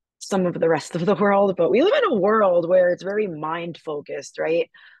some of the rest of the world, but we live in a world where it's very mind focused, right?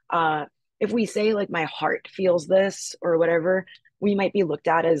 Uh, if we say like my heart feels this or whatever, we might be looked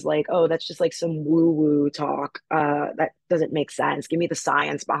at as like, oh, that's just like some woo woo talk. That doesn't make sense. Give me the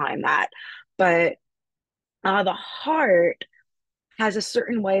science behind that. But the heart has a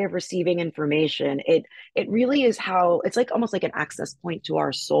certain way of receiving information. It really is how it's like almost like an access point to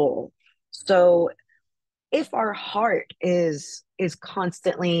our soul. So if our heart is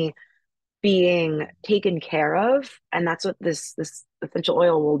constantly being taken care of, and that's what this essential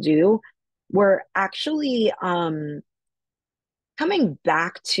oil will do, we're actually coming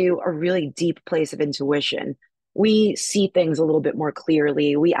back to a really deep place of intuition. We see things a little bit more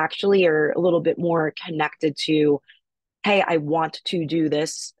clearly. We actually are a little bit more connected to, hey, I want to do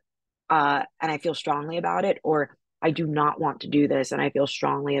this, and I feel strongly about it, or I do not want to do this and I feel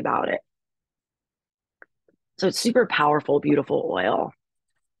strongly about it. So it's super powerful, beautiful oil.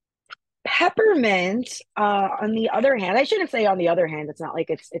 Peppermint, on the other hand, I shouldn't say on the other hand, it's not like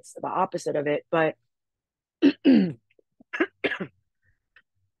it's the opposite of it, but excuse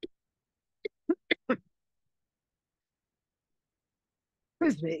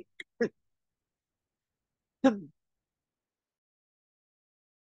me.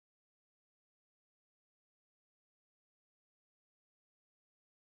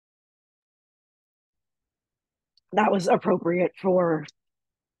 That was appropriate for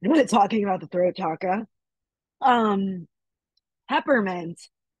talking about the throat chakra. Um, Peppermint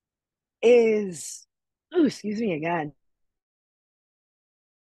is, oh, excuse me again.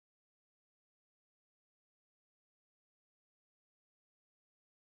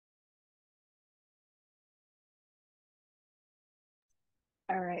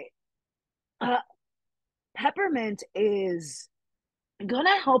 All right. Uh, Peppermint is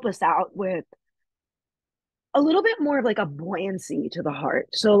gonna help us out with a little bit more of like a buoyancy to the heart.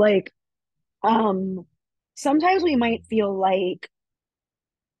 So like um sometimes we might feel like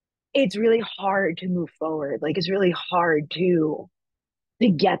it's really hard to move forward. Like it's really hard to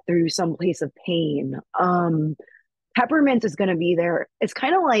get through some place of pain. Peppermint is going to be there. It's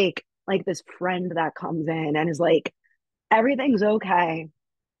kind of like this friend that comes in and is like, everything's okay.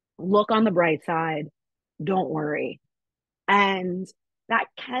 Look on the bright side. Don't worry. And that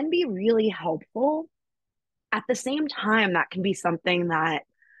can be really helpful. At the same time, that can be something that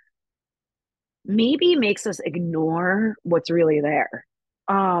maybe makes us ignore what's really there.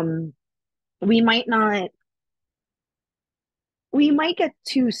 Um, we might not, we might get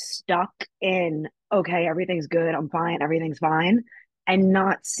too stuck in, okay, everything's good, I'm fine, everything's fine, and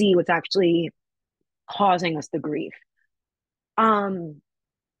not see what's actually causing us the grief. Um,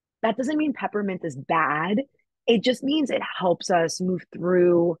 that doesn't mean peppermint is bad. It just means it helps us move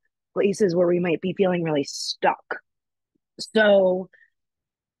through places where we might be feeling really stuck. So,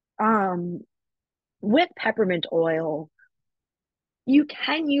 um, with peppermint oil, you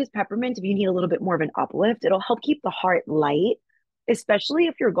can use peppermint if you need a little bit more of an uplift. It'll help keep the heart light, especially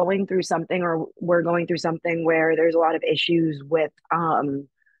if you're going through something or we're going through something where there's a lot of issues with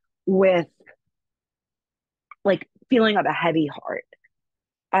like feeling of a heavy heart.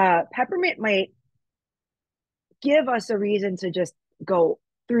 Peppermint might give us a reason to just go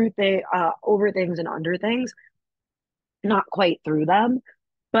through the over things and under things, not quite through them.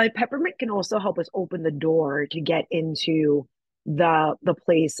 But peppermint can also help us open the door to get into the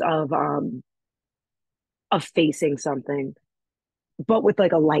place of facing something, but with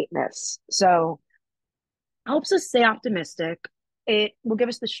like a lightness. So helps us stay optimistic. It will give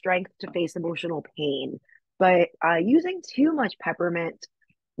us the strength to face emotional pain. But using too much peppermint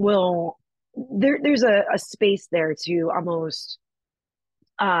will there's a space there to almost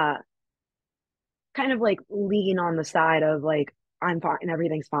uh kind of like lean on the side of like, I'm fine,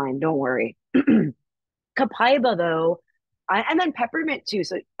 everything's fine, don't worry. Copaiba though, and then peppermint too.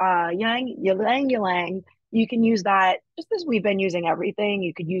 So ylang, you can use that just as we've been using everything.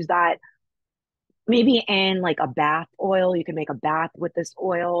 You could use that maybe in like a bath oil. You can make a bath with this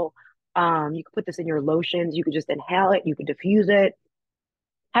oil. You could put this in your lotions. You could just inhale it. You could diffuse it.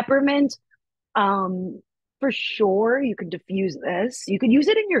 Peppermint, um, for sure, you could diffuse this. You could use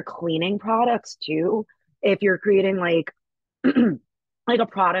it in your cleaning products too. If you're creating like like a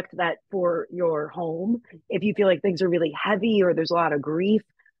product that for your home, if you feel like things are really heavy or there's a lot of grief,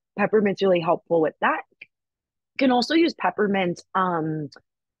 peppermint's really helpful with that. You can also use peppermint,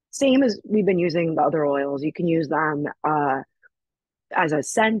 same as we've been using the other oils. You can use them as a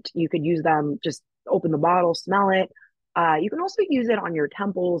scent. You could use them, just open the bottle, smell it. You can also use it on your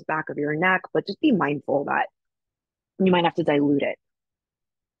temples, back of your neck, but just be mindful that you might have to dilute it.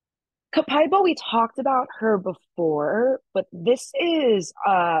 Copaiba, we talked about her before, but this is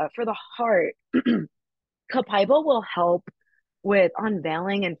for the heart. Copaiba will help with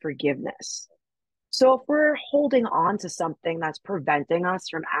unveiling and forgiveness. So if we're holding on to something that's preventing us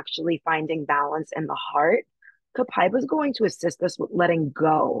from actually finding balance in the heart, Copaiba is going to assist us with letting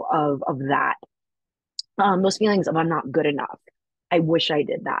go of that. Those feelings of I'm not good enough. I wish I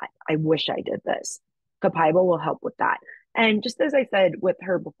did that. I wish I did this. Copaiba will help with that. And just as I said with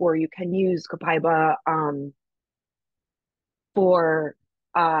her before, you can use Copaiba for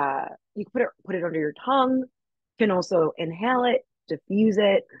you can put it under your tongue. You can also inhale it, diffuse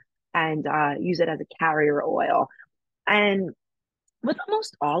it, and use it as a carrier oil. And with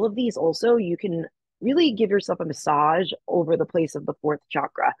almost all of these, also, you can really give yourself a massage over the place of the fourth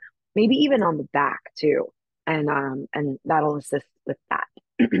chakra, maybe even on the back too, and that'll assist with that.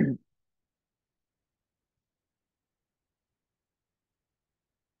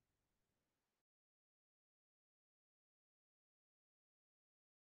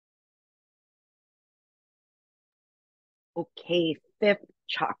 Okay, fifth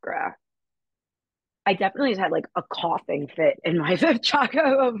chakra. I definitely just had like a coughing fit in my fifth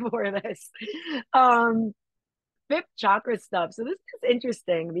chakra before this. Um, fifth chakra stuff. So this is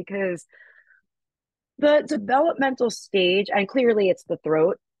interesting because the developmental stage, and clearly it's the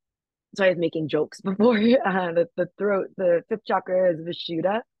throat. So I was making jokes before. The throat, the fifth chakra is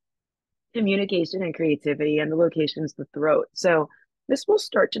Vishuddha, communication and creativity, and the location is the throat. So this will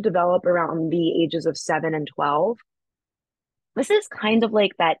start to develop around the ages of 7 and 12. This is kind of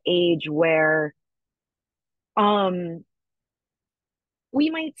like that age where um we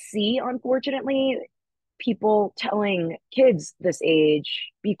might see, unfortunately, people telling kids this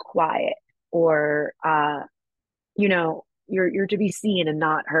age, be quiet, or you're to be seen and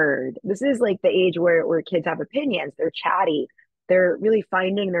not heard. This is like the age where kids have opinions, they're chatty, they're really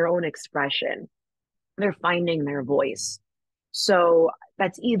finding their own expression, they're finding their voice. So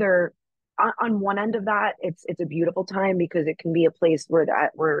that's either on one end of that, it's a beautiful time because it can be a place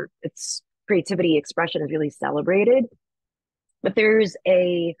where it's creativity expression is really celebrated. But there's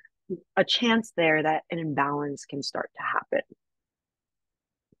a chance there that an imbalance can start to happen.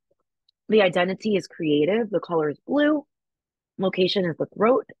 The identity is creative, the color is blue, location is the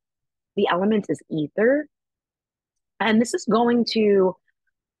throat, the element is ether. And this is going to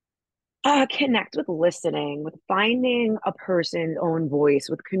connect with listening, with finding a person's own voice,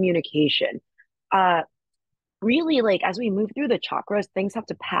 with communication. Uh, really, like as we move through the chakras, things have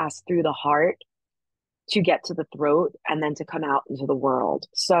to pass through the heart to get to the throat and then to come out into the world.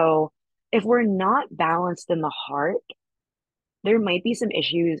 So if we're not balanced in the heart, there might be some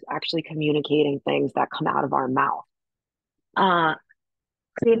issues actually communicating things that come out of our mouth. Uh,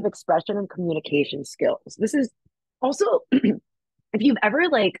 Creative expression and communication skills. This is also, if you've ever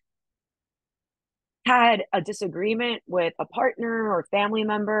like had a disagreement with a partner or family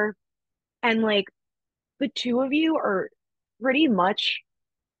member, and like the two of you are pretty much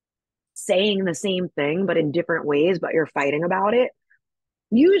saying the same thing, but in different ways, but you're fighting about it.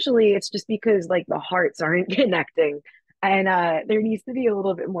 Usually it's just because like the hearts aren't connecting. And there needs to be a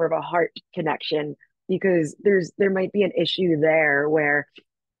little bit more of a heart connection because there might be an issue there where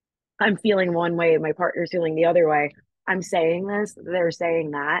I'm feeling one way, my partner's feeling the other way. I'm saying this, they're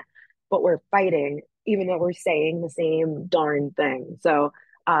saying that, but we're fighting, even though we're saying the same darn thing. So,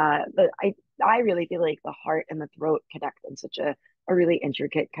 but I really feel like the heart and the throat connect in such a really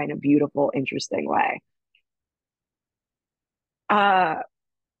intricate, kind of beautiful, interesting way. Uh,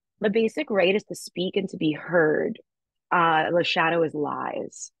 the basic right is to speak and to be heard. The shadow is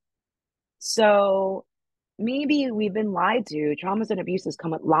lies. So maybe we've been lied to. Traumas and abuses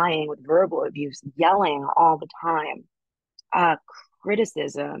come with lying, with verbal abuse, yelling all the time, uh,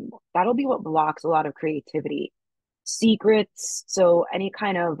 criticism, that'll be what blocks a lot of creativity. Secrets, so any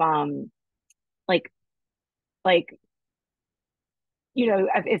kind of like like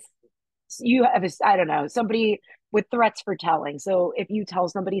if you have a, I don't know, somebody with threats for telling. So if you tell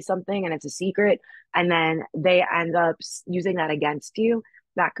somebody something and it's a secret and then they end up using that against you,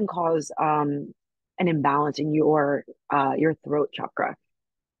 that can cause an imbalance in your throat chakra.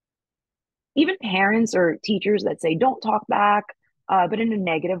 Even parents or teachers that say don't talk back, but in a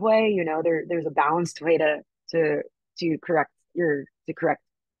negative way, there's a balanced way to to correct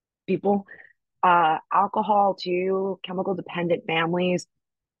people. Alcohol too, chemical dependent families.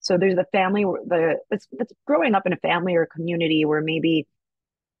 So there's the family where that's growing up in a family or a community where maybe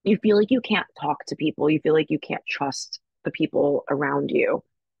you feel like you can't talk to people, you feel like you can't trust the people around you.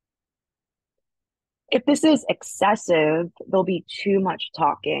 If this is excessive, there'll be too much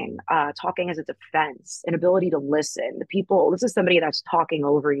talking. Talking as a defense, an ability to listen. This is somebody that's talking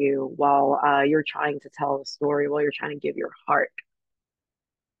over you while you're trying to tell a story, while you're trying to give your heart.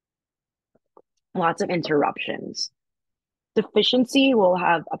 Lots of interruptions. Deficiency will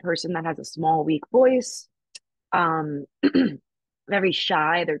have a person that has a small, weak voice, um, very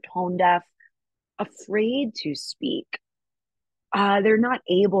shy, they're tone deaf, afraid to speak. They're not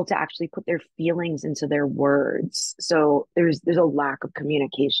able to actually put their feelings into their words. So there's a lack of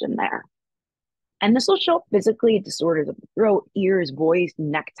communication there. And this will show up physically disorders of the throat, ears, voice,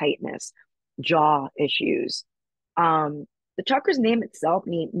 neck tightness, jaw issues. The chakra's name itself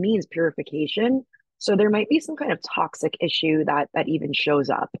means purification. So there might be some kind of toxic issue that even shows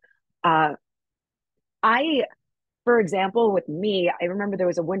up. Uh, I, for example, with me, I remember there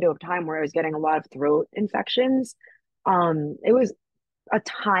was a window of time where I was getting a lot of throat infections. It was a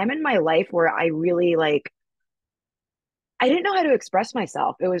time in my life where I really I didn't know how to express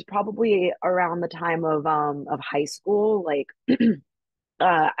myself. It was probably around the time of high school.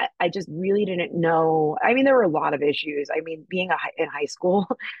 I just really didn't know. I mean, there were a lot of issues. I mean, in high school,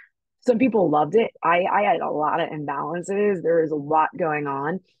 some people loved it. I had a lot of imbalances. There was a lot going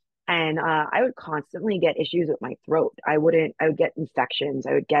on. And I would constantly get issues with my throat. I would get infections.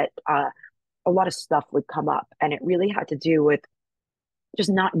 I would get a lot of stuff would come up. And it really had to do with just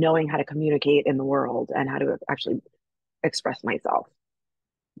not knowing how to communicate in the world and how to actually express myself.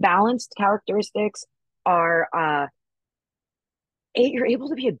 Balanced characteristics are you're able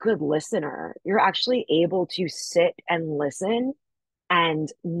to be a good listener. You're actually able to sit and listen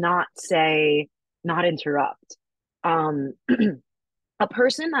and not interrupt. Um, a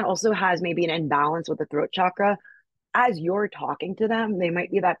person that also has maybe an imbalance with the throat chakra, as you're talking to them, they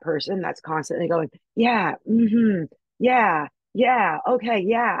might be that person that's constantly going, yeah, yeah, yeah, okay,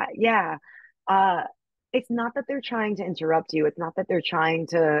 yeah, yeah. Uh, it's not that they're trying to interrupt you. It's not that they're trying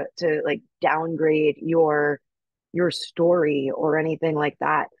to like downgrade your story or anything like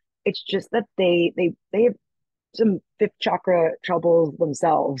that. It's just that they have some fifth chakra troubles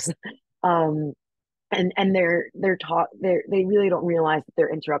themselves. Um, and they really don't realize that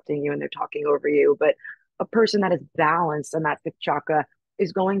they're interrupting you and they're talking over you. But a person that is balanced on that fifth chakra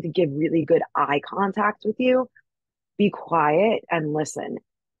is going to give really good eye contact with you, be quiet and listen.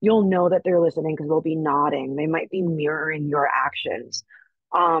 You'll know that they're listening because they'll be nodding. They might be mirroring your actions.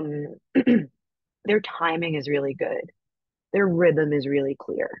 Um, their timing is really good. Their rhythm is really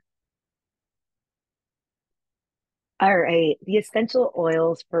clear. All right, the essential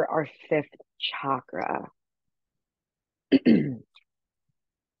oils for our fifth chakra.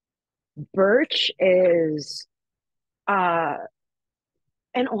 Birch is uh,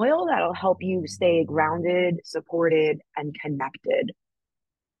 an oil that'll help you stay grounded, supported, and connected.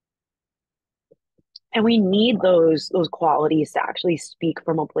 And we need those qualities to actually speak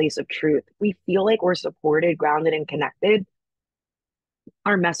from a place of truth. We feel like we're supported, grounded, and connected.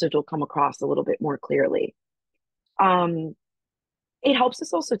 Our message will come across a little bit more clearly. Um, it helps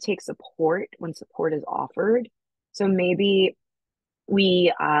us also take support when support is offered. So maybe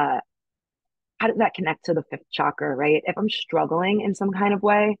we how does that connect to the fifth chakra, right? If I'm struggling in some kind of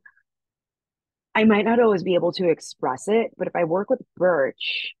way, I might not always be able to express it, but if I work with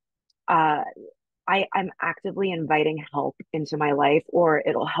birch, uh, I'm actively inviting help into my life, or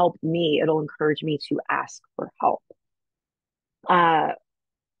it'll help me, it'll encourage me to ask for help. Uh,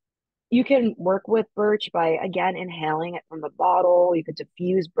 you can work with birch by, again, inhaling it from the bottle. You could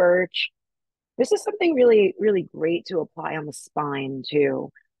diffuse birch. This is something really, really great to apply on the spine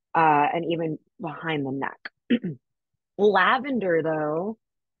too, and even behind the neck. Lavender, though,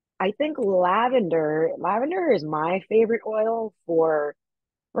 I think lavender is my favorite oil for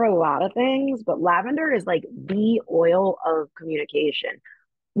a lot of things, but lavender is like the oil of communication.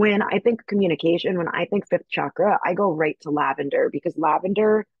 When I think communication, when I think fifth chakra, I go right to lavender because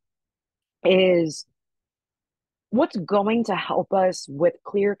lavender is what's going to help us with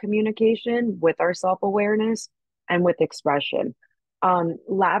clear communication, with our self-awareness, and with expression.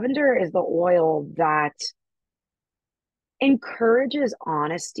 Lavender is the oil that encourages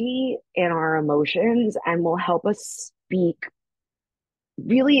honesty in our emotions and will help us speak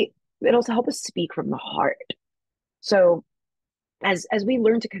really, it'll help us speak from the heart. So as we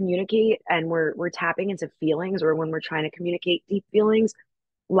learn to communicate and we're tapping into feelings, or when we're trying to communicate deep feelings,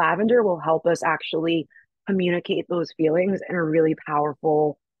 lavender will help us actually communicate those feelings in a really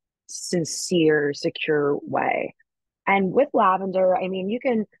powerful, sincere, secure way. And with lavender, I mean, you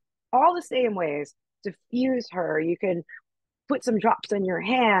can all the same ways diffuse her. You can put some drops in your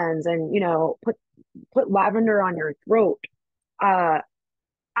hands and, put lavender on your throat. Uh,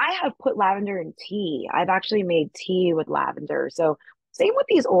 I have put lavender in tea. I've actually made tea with lavender. So same with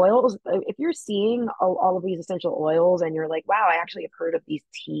these oils. If you're seeing all of these essential oils and you're like, wow, I actually have heard of these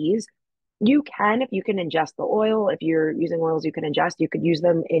teas, you can, if you can ingest the oil, if you're using oils you can ingest, you could use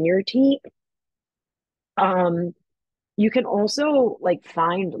them in your tea. Um, you can also like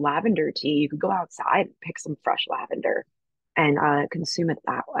find lavender tea. You could go outside and pick some fresh lavender and consume it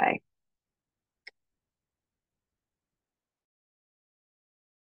that way.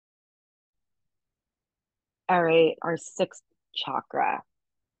 All right, our sixth chakra.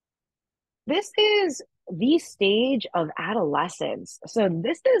 This is the stage of adolescence. So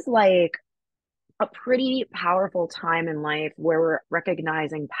this is like a pretty powerful time in life where we're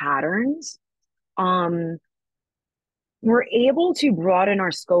recognizing patterns. Um, we're able to broaden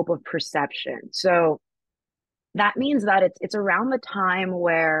our scope of perception. So that means that it's around the time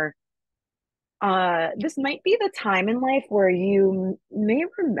where this might be the time in life where you may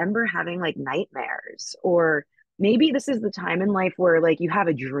remember having like nightmares, or maybe this is the time in life where like you have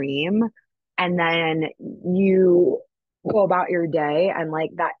a dream and then you go about your day and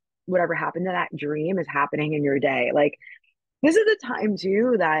like that whatever happened to that dream is happening in your day. Like this is the time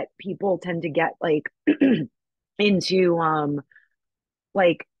too that people tend to get like into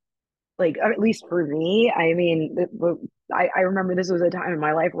like at least for me, I mean, I remember this was a time in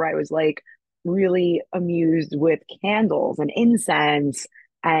my life where I was like really amused with candles and incense.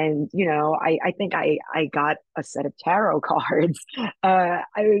 And, I think I got a set of tarot cards. I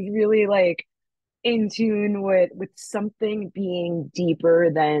was really like in tune with something being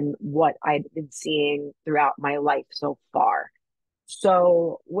deeper than what I'd been seeing throughout my life so far.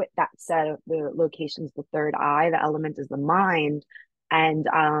 So, with that said, the location's the third eye, the element is the mind. And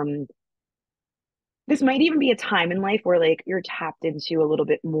this might even be a time in life where like you're tapped into a little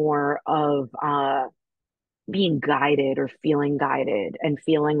bit more of being guided or feeling guided and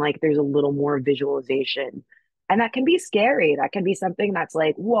feeling like there's a little more visualization. And that can be scary. That can be something that's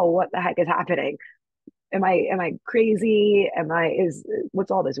like, whoa, what the heck is happening? Am I crazy? Am I is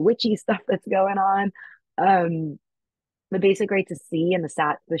what's all this witchy stuff that's going on? Um, the basic right to see and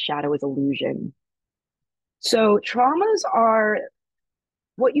the shadow is illusion. So traumas are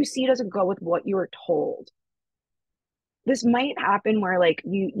what you see doesn't go with what you are told. This might happen where like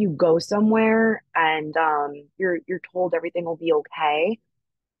you go somewhere and you're told everything will be okay,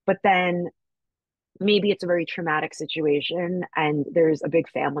 but then maybe it's a very traumatic situation and there's a big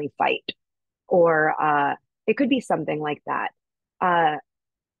family fight, or it could be something like that. uh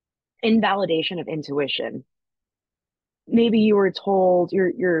Invalidation of intuition. Maybe you were told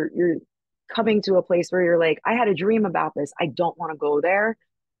you're coming to a place where you're like, I had a dream about this, I don't want to go there,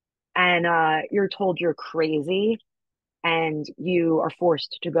 and you're told you're crazy and you are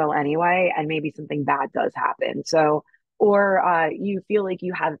forced to go anyway, and maybe something bad does happen. So, or you feel like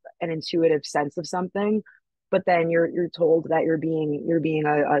you have an intuitive sense of something, but then you're told that you're being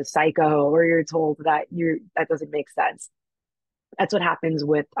a psycho, or you're told that you're that doesn't make sense. That's what happens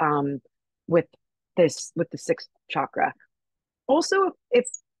with with the sixth chakra. Also, if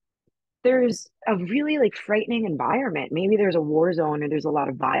there's a really like frightening environment, maybe there's a war zone or there's a lot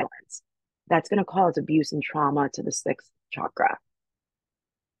of violence, that's going to cause abuse and trauma to the sixth chakra.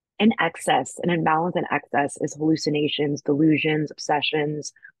 An imbalance in excess is hallucinations, delusions,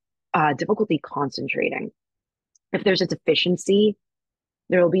 obsessions, difficulty concentrating. If there's a deficiency,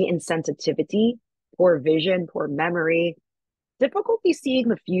 there will be insensitivity, poor vision, poor memory, difficulty seeing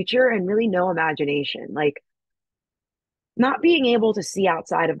the future, and really no imagination. Like not being able to see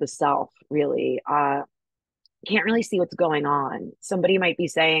outside of the self, really. Can't really see what's going on. Somebody might be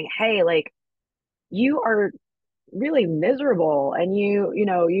saying, hey, like, you are really miserable, and you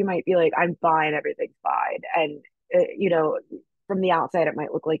might be like, I'm fine, everything's fine, and from the outside it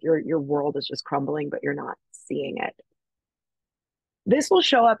might look like your world is just crumbling, but you're not seeing it. This will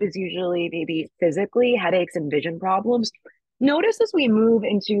show up as usually maybe physically headaches and vision problems. Notice as we move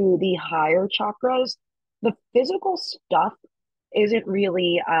into the higher chakras, the physical stuff isn't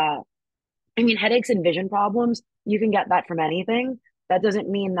really I mean, headaches and vision problems, you can get that from anything. That doesn't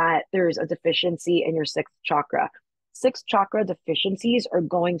mean that there's a deficiency in your sixth chakra. Sixth chakra deficiencies are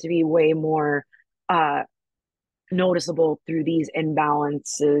going to be way more uh, noticeable through these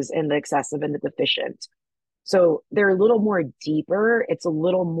imbalances in the excessive and the deficient. So they're a little more deeper. It's a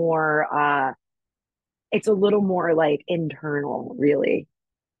little more like internal, really.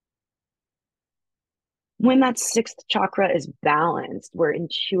 When that sixth chakra is balanced, we're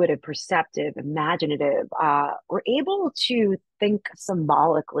intuitive, perceptive, imaginative. We're able to think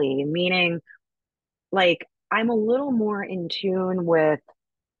symbolically, meaning like I'm a little more in tune with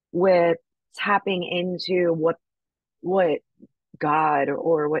tapping into what God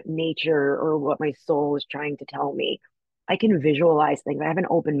or what nature or what my soul is trying to tell me. I can visualize things. I have an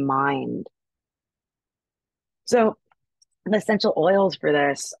open mind. So the essential oils for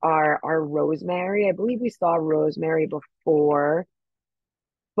this are rosemary. I believe we saw rosemary before,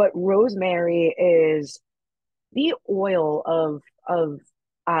 but rosemary is the oil of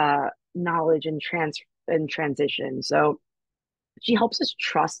knowledge and transition. So she helps us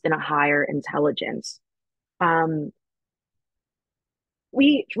trust in a higher intelligence. Um,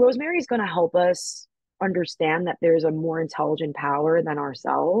 we Rosemary is going to help us understand that there's a more intelligent power than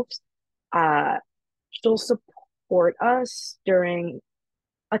ourselves. Uh, she'll support us during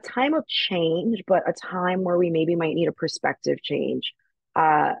a time of change, but a time where we maybe might need a perspective change.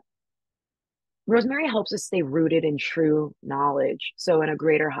 Uh, Rosemary helps us stay rooted in true knowledge. So, in a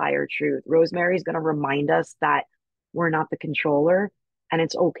greater, higher truth, Rosemary is going to remind us that we're not the controller, and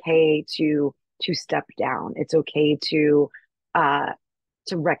it's okay to step down. It's okay uh,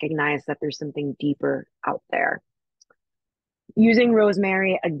 to recognize that there's something deeper out there. Using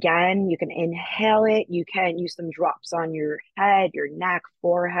rosemary again, you can inhale it. You can use some drops on your head, your neck,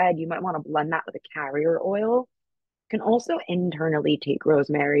 forehead. You might want to blend that with a carrier oil. You can also internally take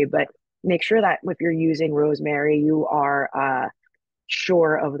rosemary, but make sure that if you're using rosemary, you are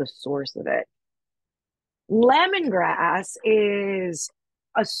sure of the source of it. Lemongrass is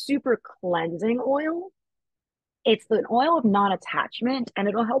a super cleansing oil. It's an oil of non-attachment, and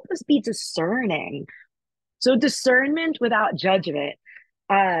it'll help us be discerning. So discernment without judgment.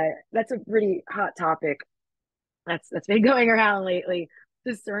 That's a pretty hot topic that's been going around lately.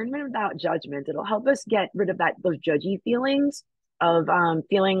 Discernment without judgment. It'll help us get rid of those judgy feelings of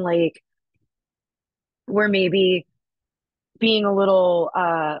feeling like we're maybe being a little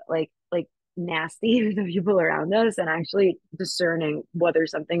like nasty with the people around us and actually discerning whether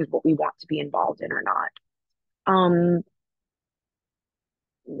something's what we want to be involved in or not. Um,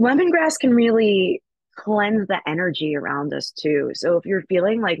 Lemongrass can really cleanse the energy around us too. So if you're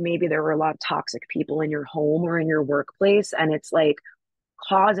feeling like maybe there were a lot of toxic people in your home or in your workplace and it's like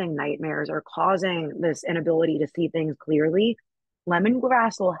causing nightmares or causing this inability to see things clearly,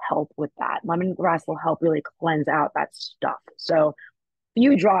 lemongrass will help with that. Lemongrass will help really cleanse out that stuff. So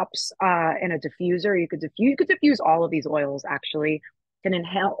few drops in a diffuser, you could diffuse all of these oils actually. You can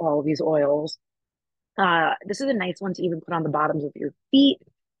inhale all of these oils. This is a nice one to even put on the bottoms of your feet,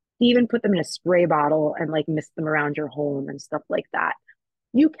 even put them in a spray bottle and like mist them around your home and stuff like that.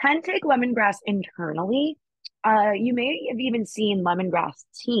 You can take lemongrass internally. You may have even seen lemongrass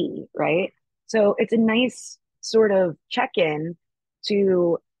tea, right? So it's a nice sort of check-in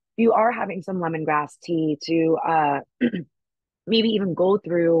to if you are having some lemongrass tea to maybe even go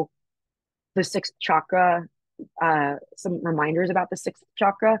through the sixth chakra, some reminders about the sixth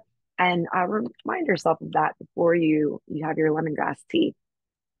chakra, and remind yourself of that before you have your lemongrass tea.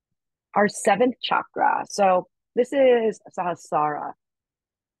 Our seventh chakra. So this is Sahasrara.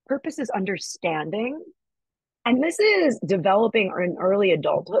 Purpose is understanding. And this is developing in early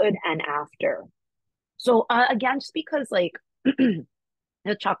adulthood and after. So again, just because like the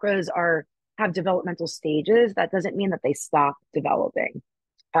chakras are have developmental stages, that doesn't mean that they stop developing.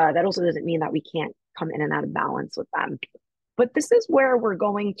 That also doesn't mean that we can't come in and out of balance with them. But this is where we're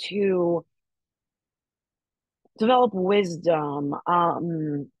going to develop wisdom,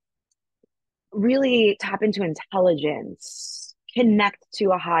 really tap into intelligence, connect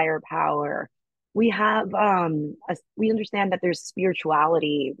to a higher power. We understand that there's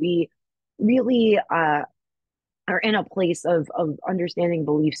spirituality. We really are in a place of understanding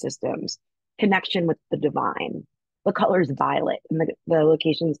belief systems, connection with the divine. The color is violet, and the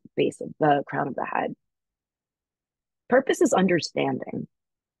location is the base of the crown of the head. Purpose is understanding.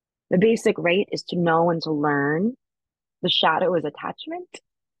 The basic rate is to know and to learn. The shadow is attachment.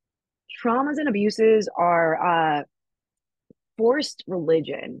 Traumas and abuses are forced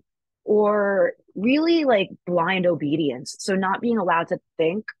religion or really like blind obedience. So not being allowed to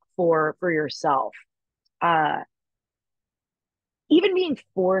think for yourself. Uh, Even being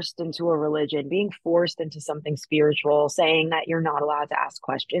forced into a religion, being forced into something spiritual, saying that you're not allowed to ask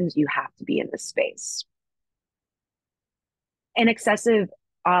questions, you have to be in this space. An excessive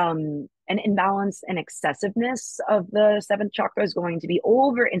an imbalance and excessiveness of the seventh chakra is going to be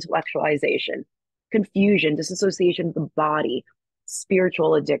over intellectualization, confusion, disassociation of the body,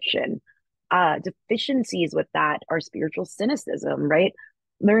 spiritual addiction. Deficiencies with that are spiritual cynicism, right?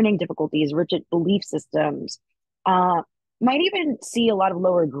 Learning difficulties, rigid belief systems. Uh, might even see a lot of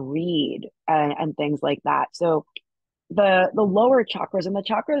lower greed and things like that. So the lower chakras, and the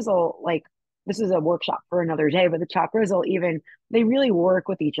chakras will like, this is a workshop for another day, but the chakras will even, they really work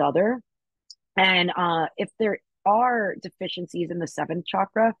with each other. And if there are deficiencies in the seventh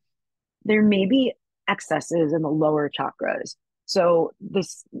chakra, there may be excesses in the lower chakras. So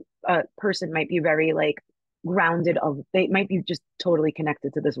this person might be very like grounded of, they might be just totally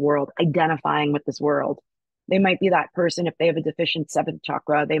connected to this world, identifying with this world. They might be that person, if they have a deficient seventh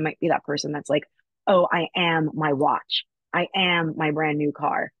chakra, they might be that person that's like, oh, I am my watch, I am my brand new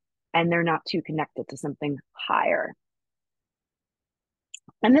car, and they're not too connected to something higher.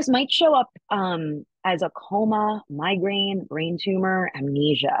 And this might show up as a coma, migraine, brain tumor,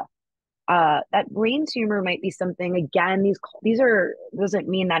 amnesia. That brain tumor might be something, again, these are, doesn't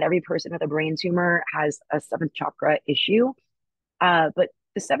mean that every person with a brain tumor has a seventh chakra issue. But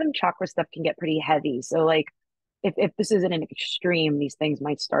the seventh chakra stuff can get pretty heavy. So like if this is in an extreme, these things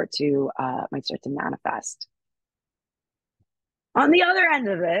might start to manifest. On the other end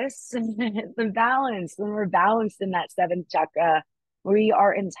of this, the balance, when we're balanced in that seventh chakra, we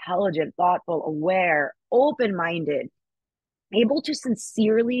are intelligent, thoughtful, aware, open-minded, able to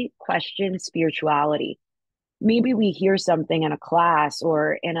sincerely question spirituality. Maybe we hear something in a class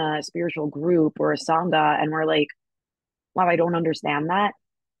or in a spiritual group or a sangha, and we're like, wow, I don't understand that.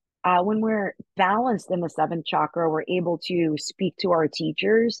 When we're balanced in the seventh chakra, we're able to speak to our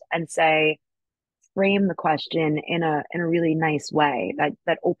teachers and say, frame the question in a really nice way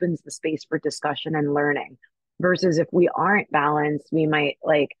that opens the space for discussion and learning. Versus if we aren't balanced, we might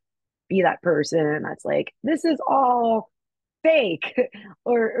like be that person that's like, this is all fake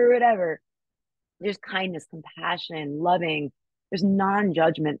or whatever. There's kindness, compassion, loving, there's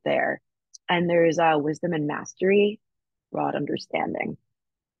non-judgment there. And there's wisdom and mastery, broad understanding.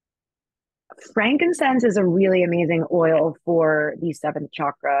 Frankincense is a really amazing oil for the seventh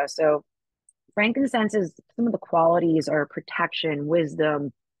chakra. So frankincense is, some of the qualities are protection,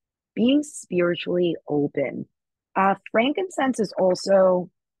 wisdom, being spiritually open. Frankincense is also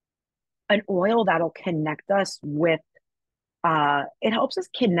an oil that'll connect us with, it helps us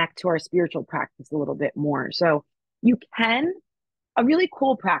connect to our spiritual practice a little bit more. So you can, a really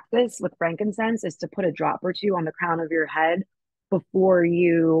cool practice with frankincense is to put a drop or two on the crown of your head before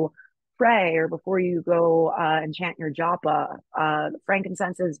you pray or before you go and chant your japa.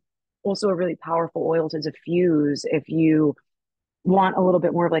 Frankincense is also a really powerful oil to diffuse if you want a little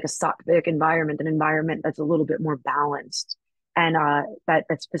bit more of like a sattvic environment, an environment that's a little bit more balanced and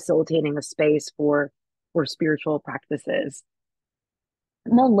that's facilitating a space for spiritual practices.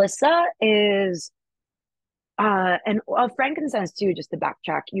 Melissa is and frankincense too, just to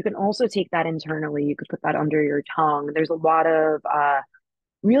backtrack, you can also take that internally. You could put that under your tongue. There's a lot of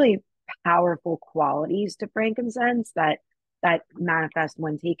really powerful qualities to frankincense that manifest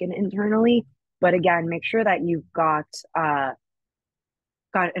when taken internally. But again, make sure that you've got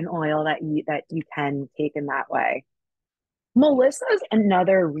an oil that you can take in that way. Melissa is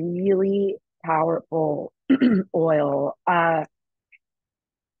another really powerful oil.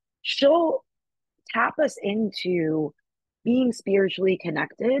 She'll tap us into being spiritually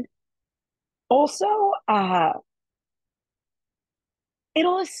connected. Also,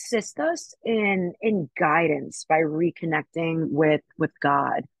 it'll assist us in guidance by reconnecting with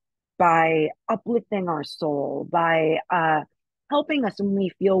God, by uplifting our soul, by helping us when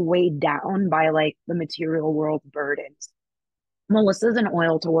we feel weighed down by like the material world burdens. Melissa's an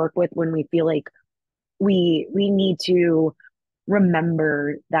oil to work with when we feel like we need to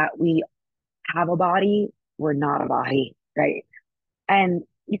remember that we have a body, we're not a body, right? And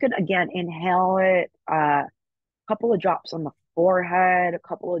you can again inhale it, a couple of drops on the forehead, a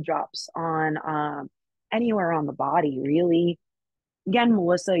couple of drops on anywhere on the body, really. Again,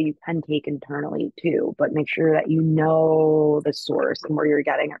 Melissa, you can take internally too, but make sure that you know the source and where you're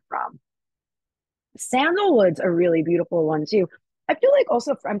getting it from. Sandalwood's a really beautiful one too. I feel like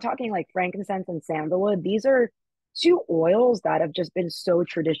also, I'm talking like frankincense and sandalwood. These are two oils that have just been so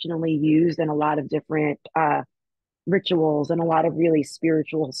traditionally used in a lot of different rituals and a lot of really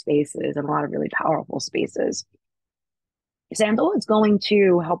spiritual spaces and a lot of really powerful spaces. Sandal is going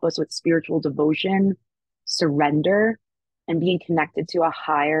to help us with spiritual devotion, surrender, and being connected to a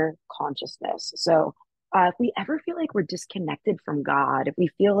higher consciousness. So, if we ever feel like we're disconnected from God, if we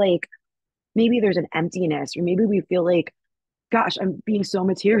feel like maybe there's an emptiness, or maybe we feel like, gosh, I'm being so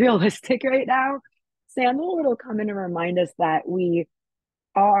materialistic right now, Sandal will come in and remind us that we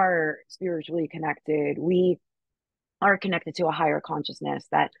are spiritually connected. We are connected to a higher consciousness,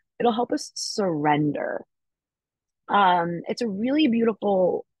 that it'll help us surrender. It's a really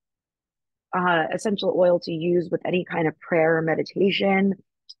beautiful essential oil to use with any kind of prayer or meditation.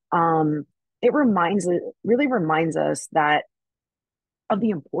 Um, it really reminds us that of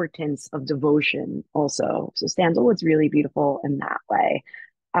the importance of devotion also. So sandalwood's really beautiful in that way.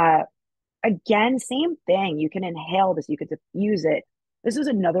 Uh, Again, same thing. You can inhale this, you could diffuse it. This is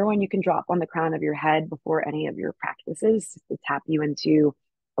another one you can drop on the crown of your head before any of your practices to tap you into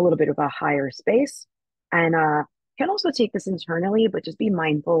a little bit of a higher space. And can also take this internally, but just be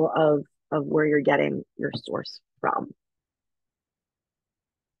mindful of where you're getting your source from.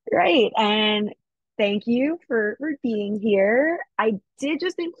 Right. And thank you for being here. I did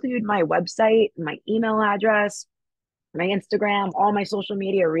just include my website, my email address, my Instagram, all my social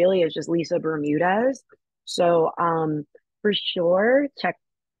media really is just Lisa Bermudez. So for sure, check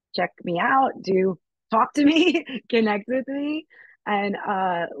me out, do talk to me, connect with me, and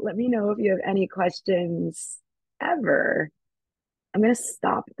let me know if you have any questions ever. I'm gonna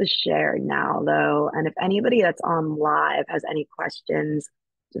stop the share now though. And if anybody that's on live has any questions,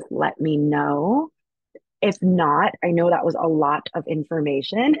 just let me know. If not, I know that was a lot of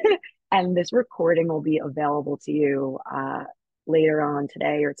information, and this recording will be available to you later on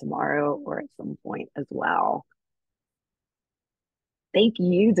today or tomorrow or at some point as well. Thank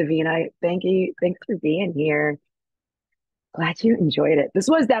you, Davina. Thank you. Thanks for being here. Glad you enjoyed it. This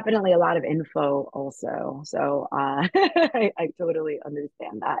was definitely a lot of info, also. So I totally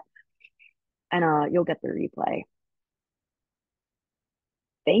understand that. And you'll get the replay.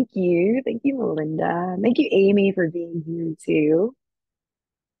 Thank you. Thank you, Melinda. Thank you, Amy, for being here too.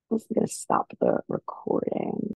 I'm just going to stop the recording.